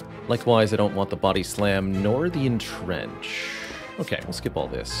 Likewise, I don't want the Body Slam nor the Entrench. Okay, we'll skip all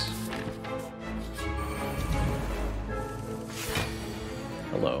this.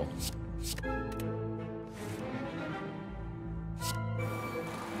 Hello.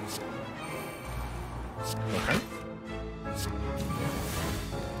 Okay.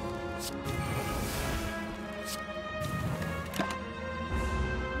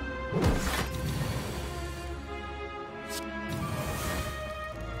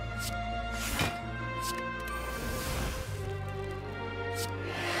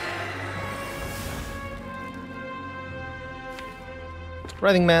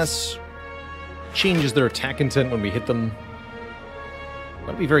 Writhing Mass changes their attack intent when we hit them.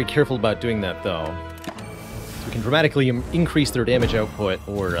 Gotta be very careful about doing that, though. So we can dramatically increase their damage output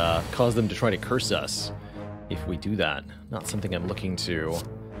or cause them to try to curse us if we do that. Not something I'm looking to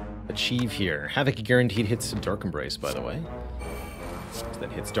achieve here. Havoc guaranteed hits Dark Embrace, by the way. So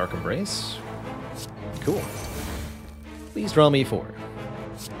that hits Dark Embrace. Cool. Please draw me 4.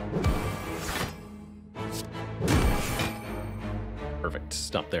 Perfect.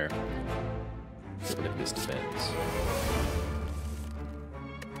 Stop there. Get rid of this defense.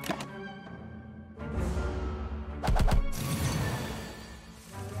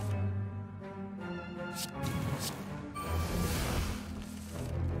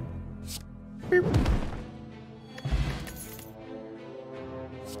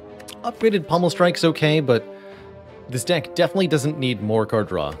 Upgraded Pommel Strike's okay, but this deck definitely doesn't need more card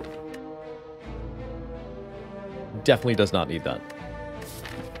draw. Definitely does not need that.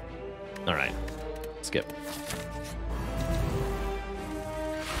 Alright. Skip.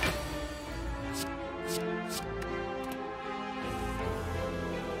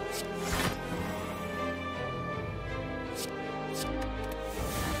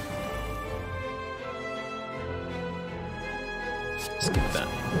 Skip that.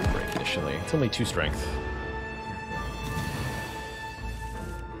 Break initially. It's only 2 strength.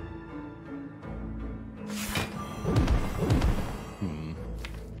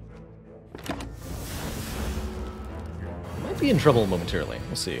 Might be in trouble momentarily.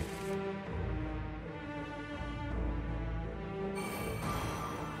 We'll see.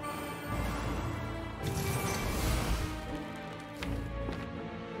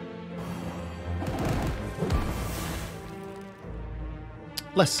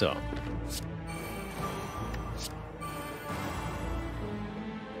 Less so.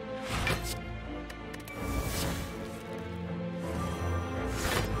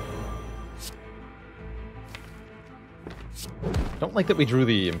 Don't like that we drew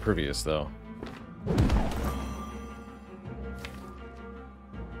the Impervious, though.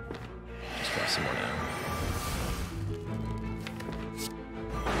 Just draw some more now.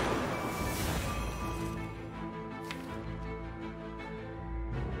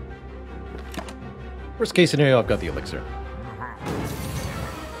 Worst case scenario, I've got the Elixir.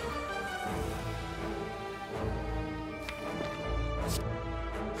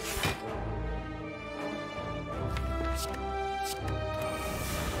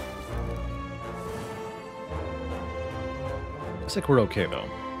 Looks like we're okay, though.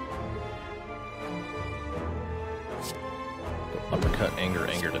 Uppercut, anger,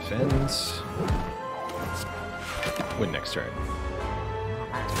 anger, defends. Win next turn.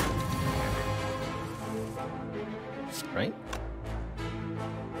 Right?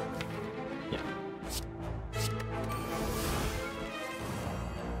 Yeah.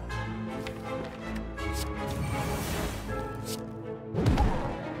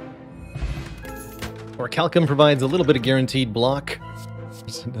 Orichalcum provides a little bit of guaranteed block.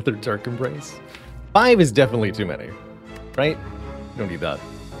 There's another Dark Embrace. 5 is definitely too many, right? You don't need that.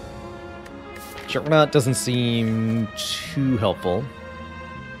 Juggernaut doesn't seem too helpful.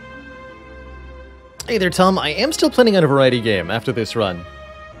 Hey there, Tom. I am still planning on a variety game after this run.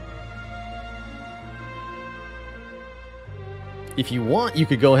 If you want, you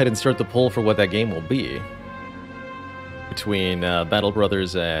could go ahead and start the poll for what that game will be. Between Battle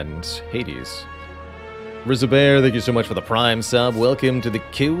Brothers and Hades. Rizubear, thank you so much for the Prime sub. Welcome to the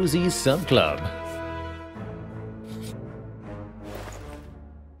Cozy Sub Club.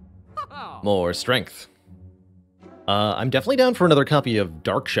 More strength. I'm definitely down for another copy of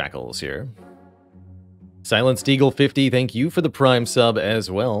Dark Shackles here. Silenced Eagle 50, thank you for the Prime sub as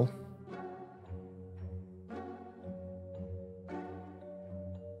well.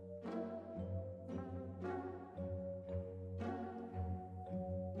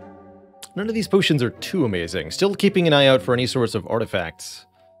 None of these potions are too amazing. Still keeping an eye out for any sorts of artifacts.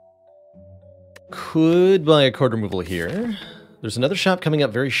 Could buy a card removal here. There's another shop coming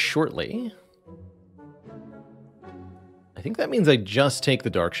up very shortly. I think that means I just take the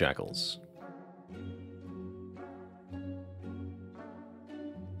Dark Shackles.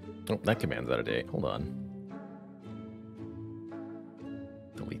 Oh, that command's out of date. Hold on.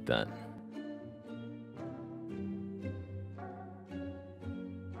 Delete that.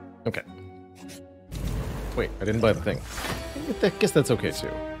 Okay. Wait, I didn't buy the thing. I guess that's okay, too.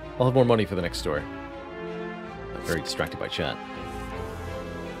 I'll have more money for the next store. I'm very distracted by chat.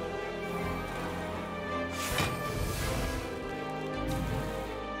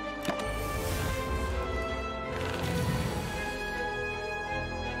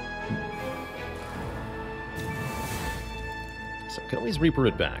 So I can always Reaper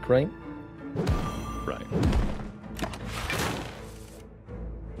it back, right? Right.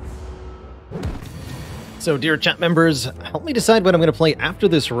 So, dear chat members, help me decide what I'm going to play after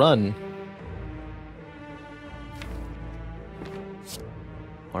this run.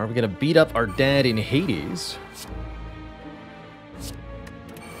 Are we going to beat up our dad in Hades?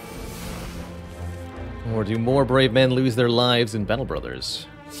 Or do more brave men lose their lives in Battle Brothers?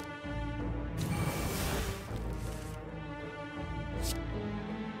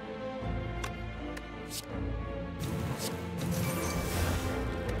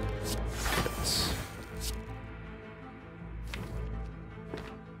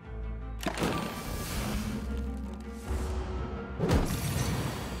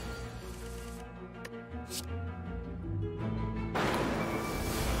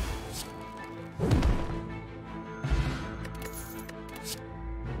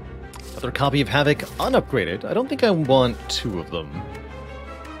 Another copy of Havoc, unupgraded. I don't think I want two of them.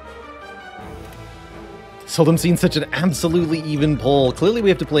 Seldom seen such an absolutely even poll. Clearly we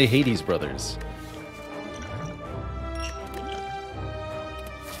have to play Hades Brothers.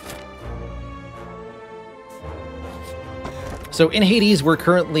 So in Hades, we're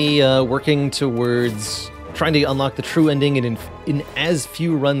currently working towards trying to unlock the true ending in as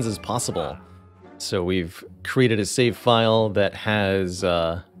few runs as possible. So we've created a save file that has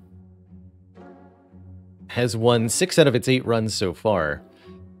won 6 out of its 8 runs so far.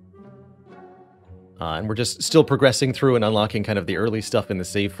 And we're just still progressing through and unlocking kind of the early stuff in the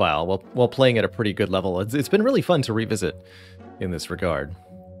save file while playing at a pretty good level. It's been really fun to revisit in this regard.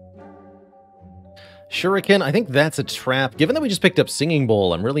 Shuriken, I think that's a trap. Given that we just picked up Singing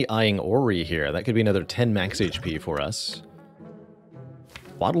Bowl, I'm really eyeing Ori here. That could be another 10 max HP for us.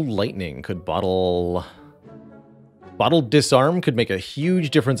 Bottled Lightning could bottle... Bottled Disarm could make a huge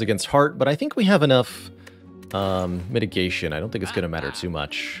difference against Heart, but I think we have enough mitigation. I don't think it's going to matter too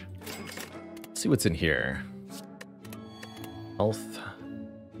much. Let's see what's in here. Health.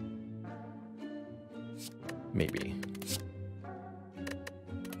 Maybe.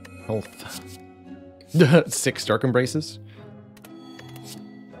 Health. 6 Dark Embraces.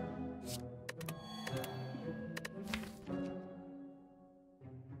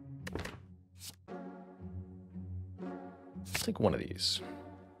 Let's take one of these.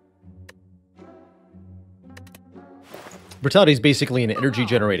 Brutality is basically an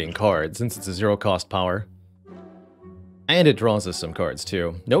energy-generating card, since it's a zero-cost power. And it draws us some cards,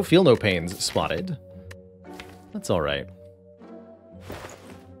 too. No Feel No Pains spotted. That's alright.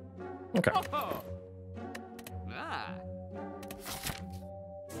 Okay.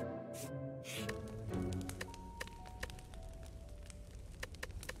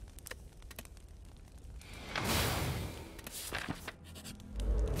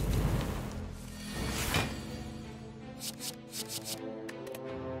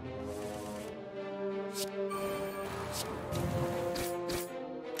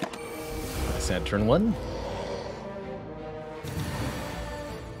 Sad turn 1.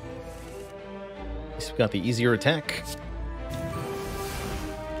 At least we got the easier attack.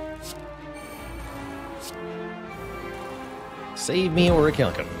 Save me or a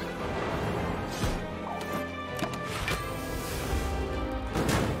Calcum.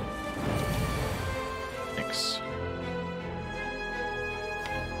 Thanks.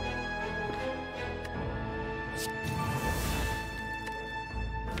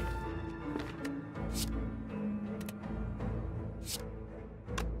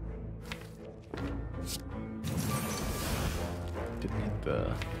 Didn't hit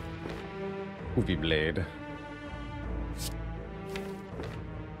the Hoovy Blade.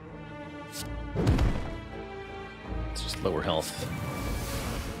 It's just lower health.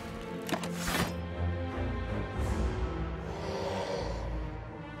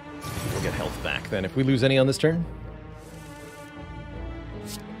 We'll get health back then if we lose any on this turn.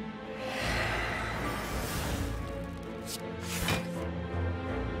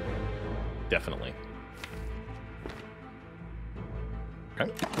 Definitely.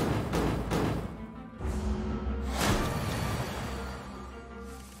 Okay.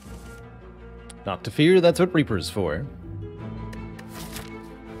 Not to fear, that's what Reaper's for. And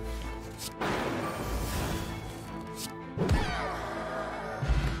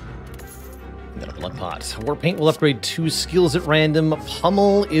then a Blood Pot. Warpaint will upgrade 2 skills at random.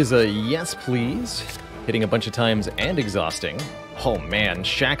 Pummel is a yes, please. Hitting a bunch of times and exhausting. Oh man,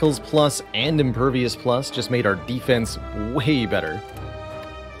 Shackles Plus and Impervious Plus just made our defense way better.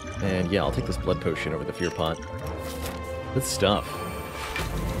 And yeah, I'll take this Blood Potion over the Fear Pot. Good stuff.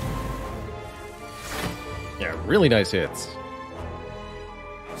 Yeah, really nice hits.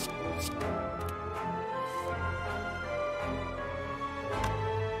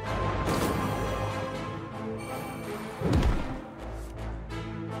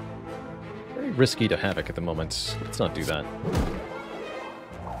 risky to Havoc at the moment. Let's not do that.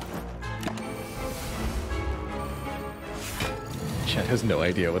 Chat has no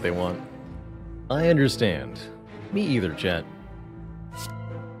idea what they want. I understand. Me either, chat.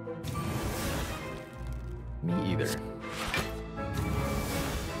 Me either.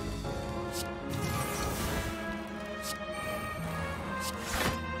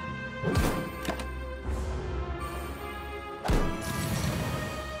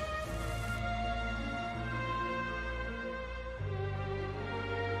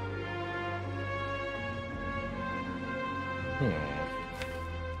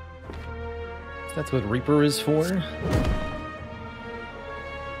 That's what Reaper is for.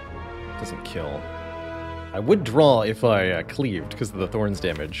 Doesn't kill. I would draw if I cleaved because of the Thorns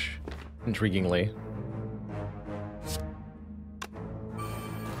damage, intriguingly.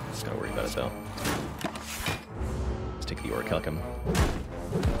 Just gotta worry about it though. Let's take the Orichalcum.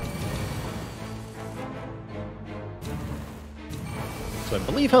 So I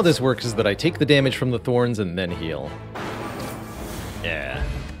believe how this works is that I take the damage from the Thorns and then heal. Yeah.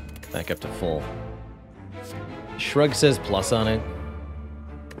 Back up to full. Shrug says plus on it.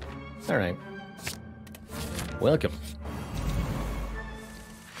 Alright. Welcome.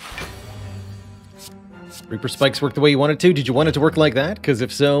 Reaper spikes work the way you want it to? Did you want it to work like that? Because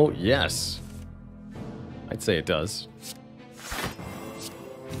if so, yes. I'd say it does.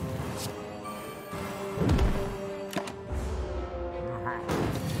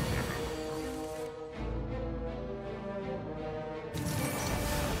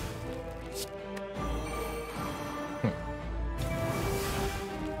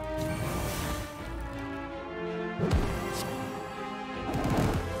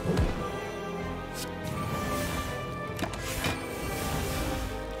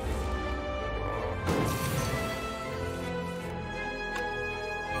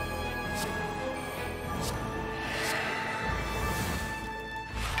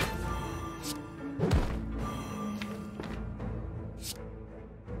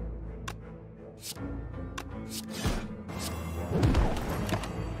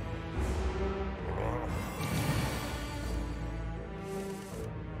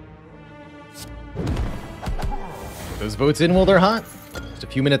 Those votes in while they're hot. Just a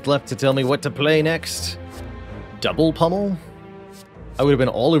few minutes left to tell me what to play next. Double Pummel? I would have been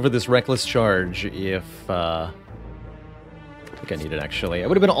all over this Reckless Charge if... I think I need it, actually. I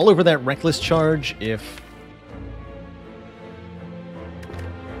would have been all over that Reckless Charge if...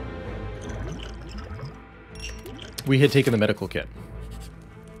 we had taken the medical kit.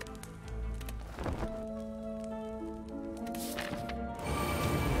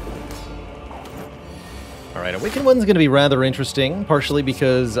 Alright, Awakened One's going to be rather interesting, partially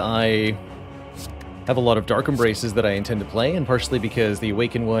because I have a lot of Dark Embraces that I intend to play, and partially because the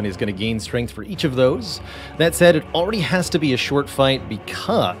Awakened One is going to gain strength for each of those. That said, it already has to be a short fight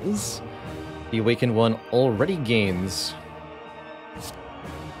because the Awakened One already gains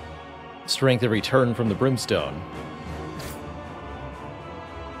strength every turn from the Brimstone.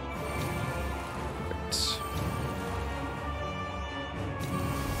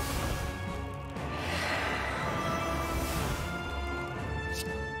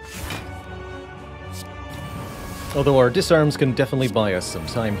 Although our disarms can definitely buy us some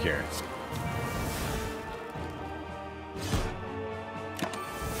time here.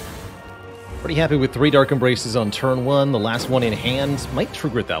 Pretty happy with 3 Dark Embraces on turn 1. The last one in hand might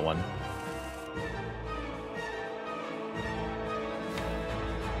trigger it that one.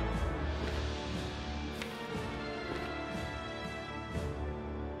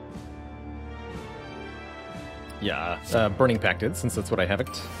 Yeah, Burning Pacted, since that's what I have it.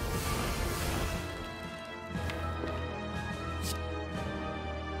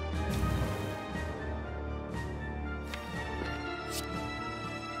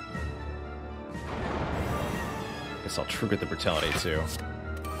 I'll trigger the Brutality too.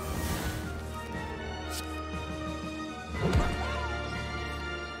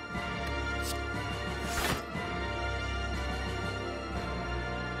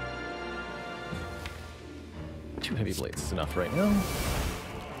 Two Heavy Blades is enough right now.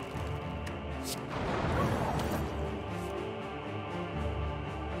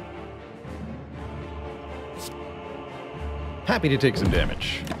 Happy to take some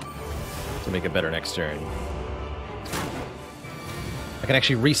damage to make it better next turn. I can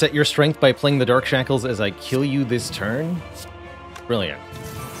actually reset your strength by playing the Dark Shackles as I kill you this turn? Brilliant.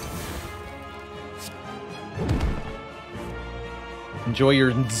 Enjoy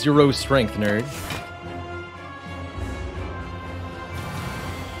your 0 strength, nerd.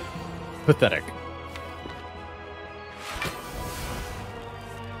 Pathetic.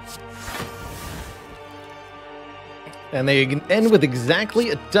 And they end with exactly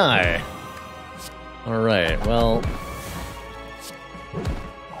a die. Alright, well...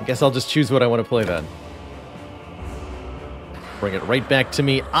 I guess I'll just choose what I want to play then. Bring it right back to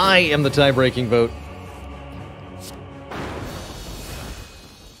me. I am the tie-breaking vote.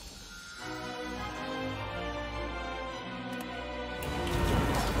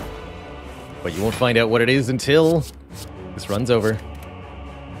 But you won't find out what it is until this run's over.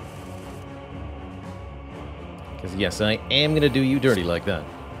 Because yes, I am going to do you dirty like that.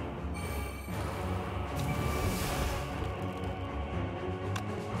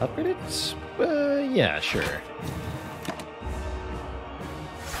 Upgrade it? Yeah, sure.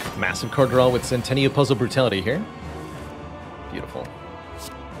 Massive card draw with Centennial Puzzle Brutality here. Beautiful.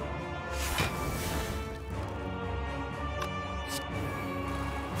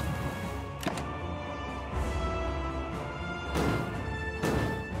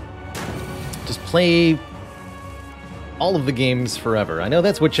 Just play all of the games forever. I know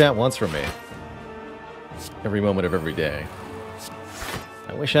that's what chat wants from me. Every moment of every day.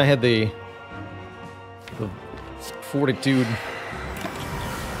 I wish I had the fortitude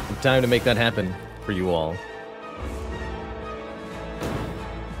and time to make that happen for you all.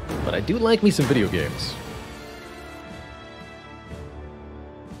 But I do like me some video games.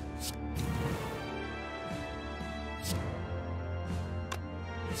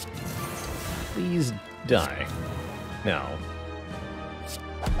 Please die. Now.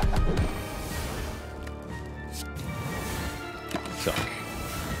 Suck.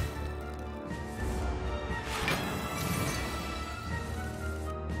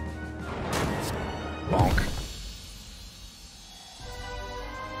 Bonk.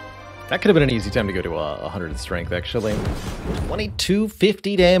 That could have been an easy time to go to 100 strength, actually.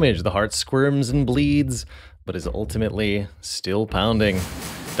 2250 damage. The heart squirms and bleeds, but is ultimately still pounding.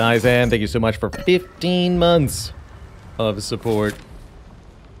 Dizan, thank you so much for 15 months of support.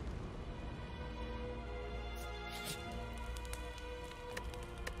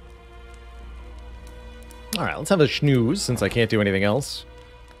 Alright, let's have a snooze, since I can't do anything else.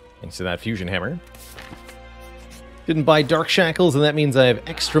 Thanks to that fusion hammer. Didn't buy Dark Shackles, and that means I have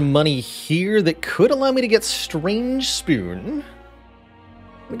extra money here that could allow me to get Strange Spoon.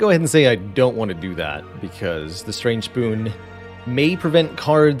 I'm gonna go ahead and say I don't want to do that, because the Strange Spoon may prevent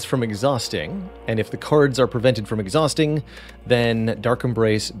cards from exhausting, and if the cards are prevented from exhausting, then Dark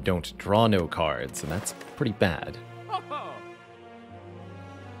Embrace don't draw no cards, and that's pretty bad.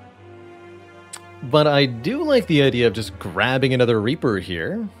 But I do like the idea of just grabbing another Reaper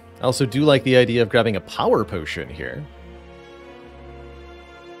here. I also do like the idea of grabbing a Power Potion here.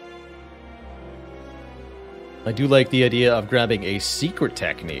 I do like the idea of grabbing a Secret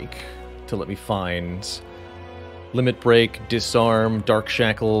Technique to let me find Limit Break, Disarm, Dark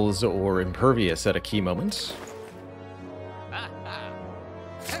Shackles, or Impervious at a key moment.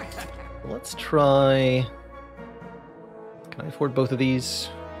 Let's try... Can I afford both of these?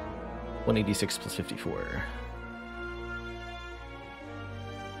 186 plus 54.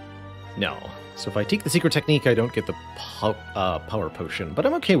 No. So if I take the Secret Technique, I don't get the Power Potion, but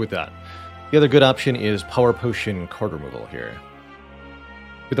I'm okay with that. The other good option is Power Potion card removal here.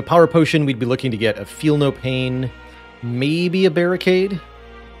 With the Power Potion, we'd be looking to get a Feel No Pain, maybe a Barricade.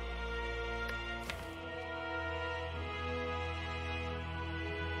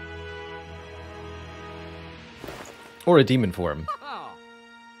 Or a Demon Form.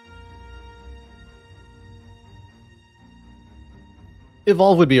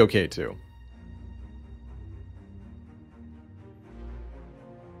 Evolve would be okay too.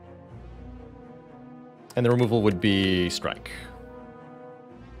 And the removal would be Strike.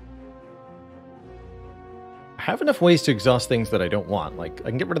 I have enough ways to exhaust things that I don't want. Like, I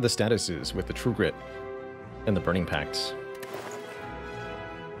can get rid of the statuses with the True Grit and the Burning Pact.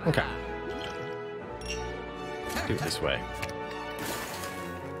 Okay. Do it this way.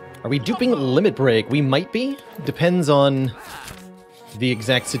 Are we duping Limit Break? We might be. Depends on the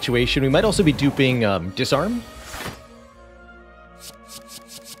exact situation. We might also be duping Disarm.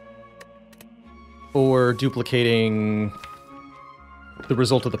 Or duplicating the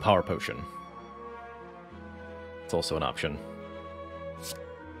result of the Power Potion. It's also an option.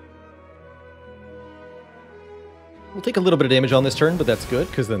 We'll take a little bit of damage on this turn, but that's good,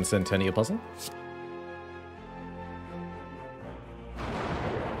 because then Centennial Puzzle.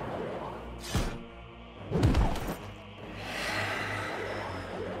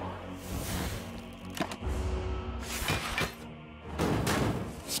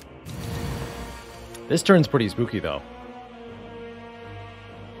 This turn's pretty spooky, though.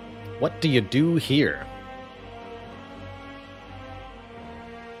 What do you do here?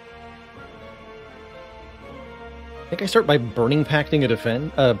 think I start by burning pacting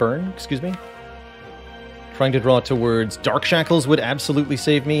a burn, excuse me. Trying to draw towards Dark Shackles would absolutely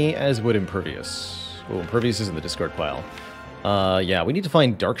save me, as would Impervious. Oh, Impervious is in the discard pile. Yeah, we need to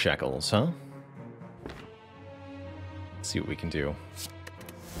find Dark Shackles, huh? Let's see what we can do.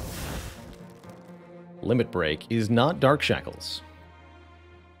 Limit Break is not Dark Shackles.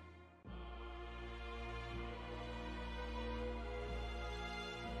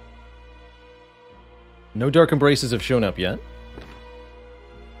 No Dark Embraces have shown up yet.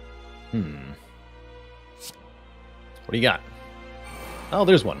 What do you got? Oh,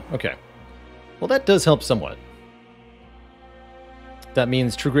 there's one. Okay. Well, that does help somewhat. That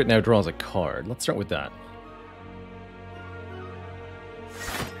means True Grit now draws a card. Let's start with that.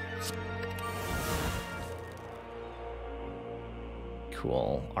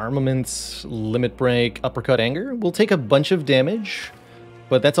 Cool. Armaments, Limit Break, Uppercut, Anger. We'll take a bunch of damage,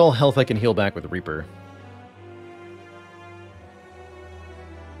 but that's all health I can heal back with Reaper.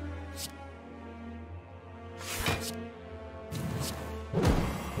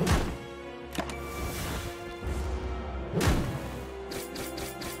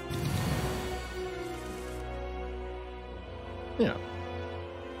 Yeah.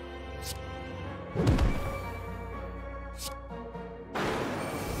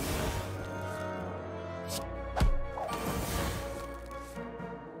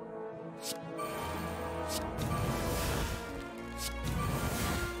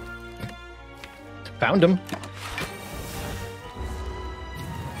 Found him.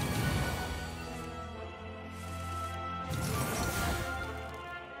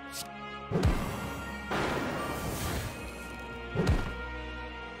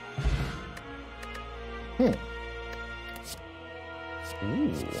 Ooh.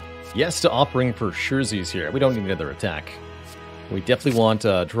 Yes to offering for Scherzies here. We don't need another attack. We definitely want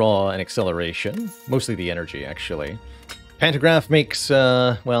draw and acceleration. Mostly the energy, actually. Pantograph makes,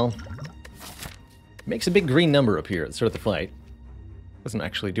 well... makes a big green number appear at the start of the fight. Doesn't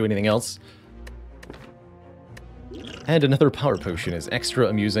actually do anything else. And another power potion is extra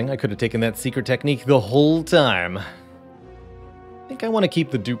amusing. I could have taken that secret technique the whole time. I think I want to keep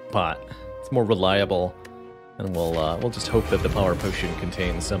the dupe pot. It's more reliable. And we'll just hope that the power potion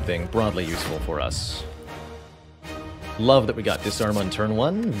contains something broadly useful for us. Love that we got disarm on turn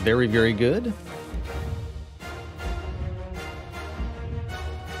 1. Very, very good.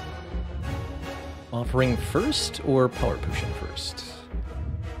 Offering first or power potion first?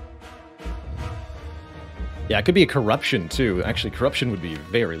 Yeah, it could be a corruption too. Actually, corruption would be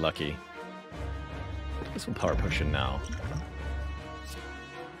very lucky. This one power potion now.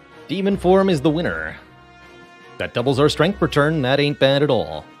 Demon form is the winner. That doubles our strength per turn. That ain't bad at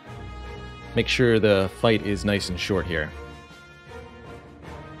all. Make sure the fight is nice and short here.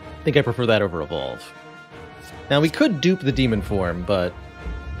 I think I prefer that over evolve. Now we could dupe the demon form, but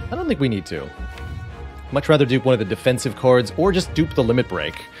I don't think we need to. Much rather dupe one of the defensive cards, or just dupe the limit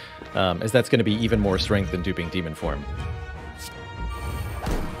break, as that's going to be even more strength than duping demon form.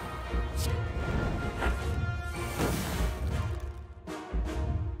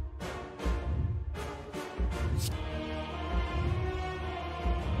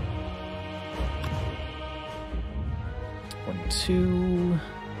 One, 2,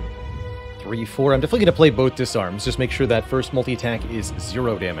 3, 4. I'm definitely going to play both disarms. Just make sure that first multi-attack is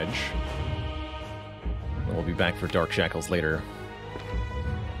 0 damage. And we'll be back for Dark Shackles later.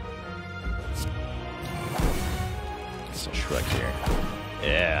 So shrug here.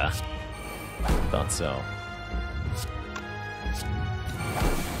 Yeah. Thought so.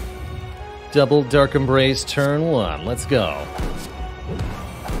 Double Dark Embrace, turn 1. Let's go.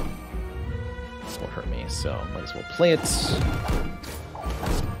 This will hurt me, so might as well play it.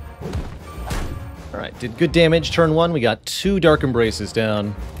 Alright, did good damage, turn 1. We got 2 Dark Embraces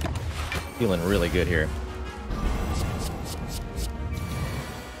down. Feeling really good here.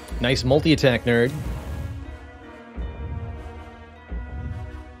 Nice multi-attack, nerd.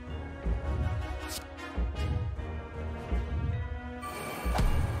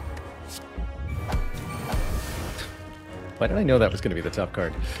 Why did I know that was going to be the top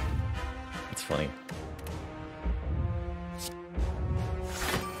card? That's funny.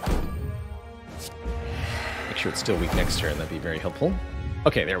 Make sure it's still weak next turn. That'd be very helpful.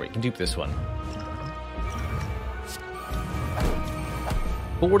 Okay, there we can dupe this one.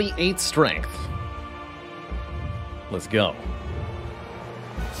 48 strength. Let's go.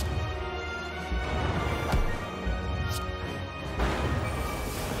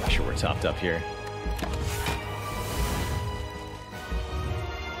 Make sure we're topped up here.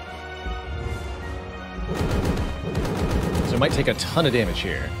 So it might take a ton of damage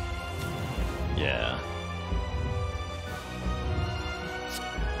here. Yeah.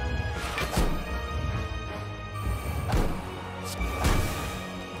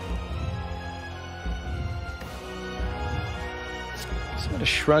 to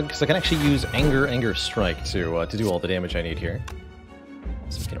shrug, because I can actually use Anger Strike to do all the damage I need here.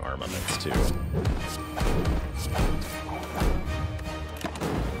 Some kind of armaments, too.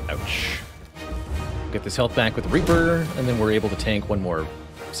 Ouch. Get this health back with Reaper, and then we're able to tank one more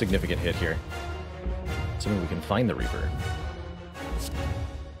significant hit here. Assuming we can find the Reaper.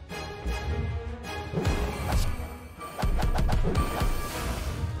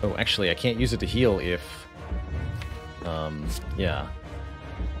 Oh, actually, I can't use it to heal if... yeah.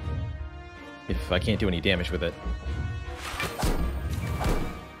 If I can't do any damage with it.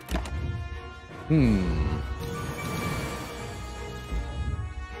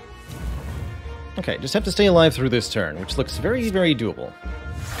 Okay, just have to stay alive through this turn, which looks very, very doable.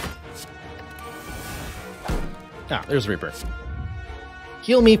 Ah, there's Reaper.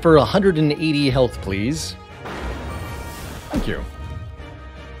 Heal me for 180 health, please. Thank you.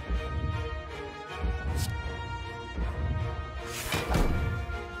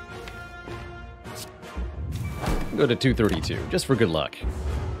 Go to 232, just for good luck.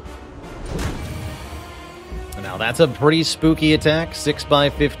 Now that's a pretty spooky attack,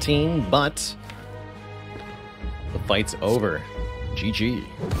 6x15, but the fight's over. GG.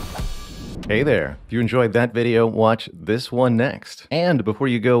 Hey there, if you enjoyed that video, watch this one next. And before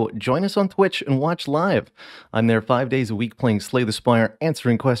you go, join us on Twitch and watch live. I'm there 5 days a week playing Slay the Spire,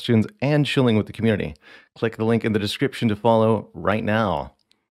 answering questions, and chilling with the community. Click the link in the description to follow right now.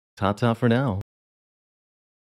 Ta-ta for now.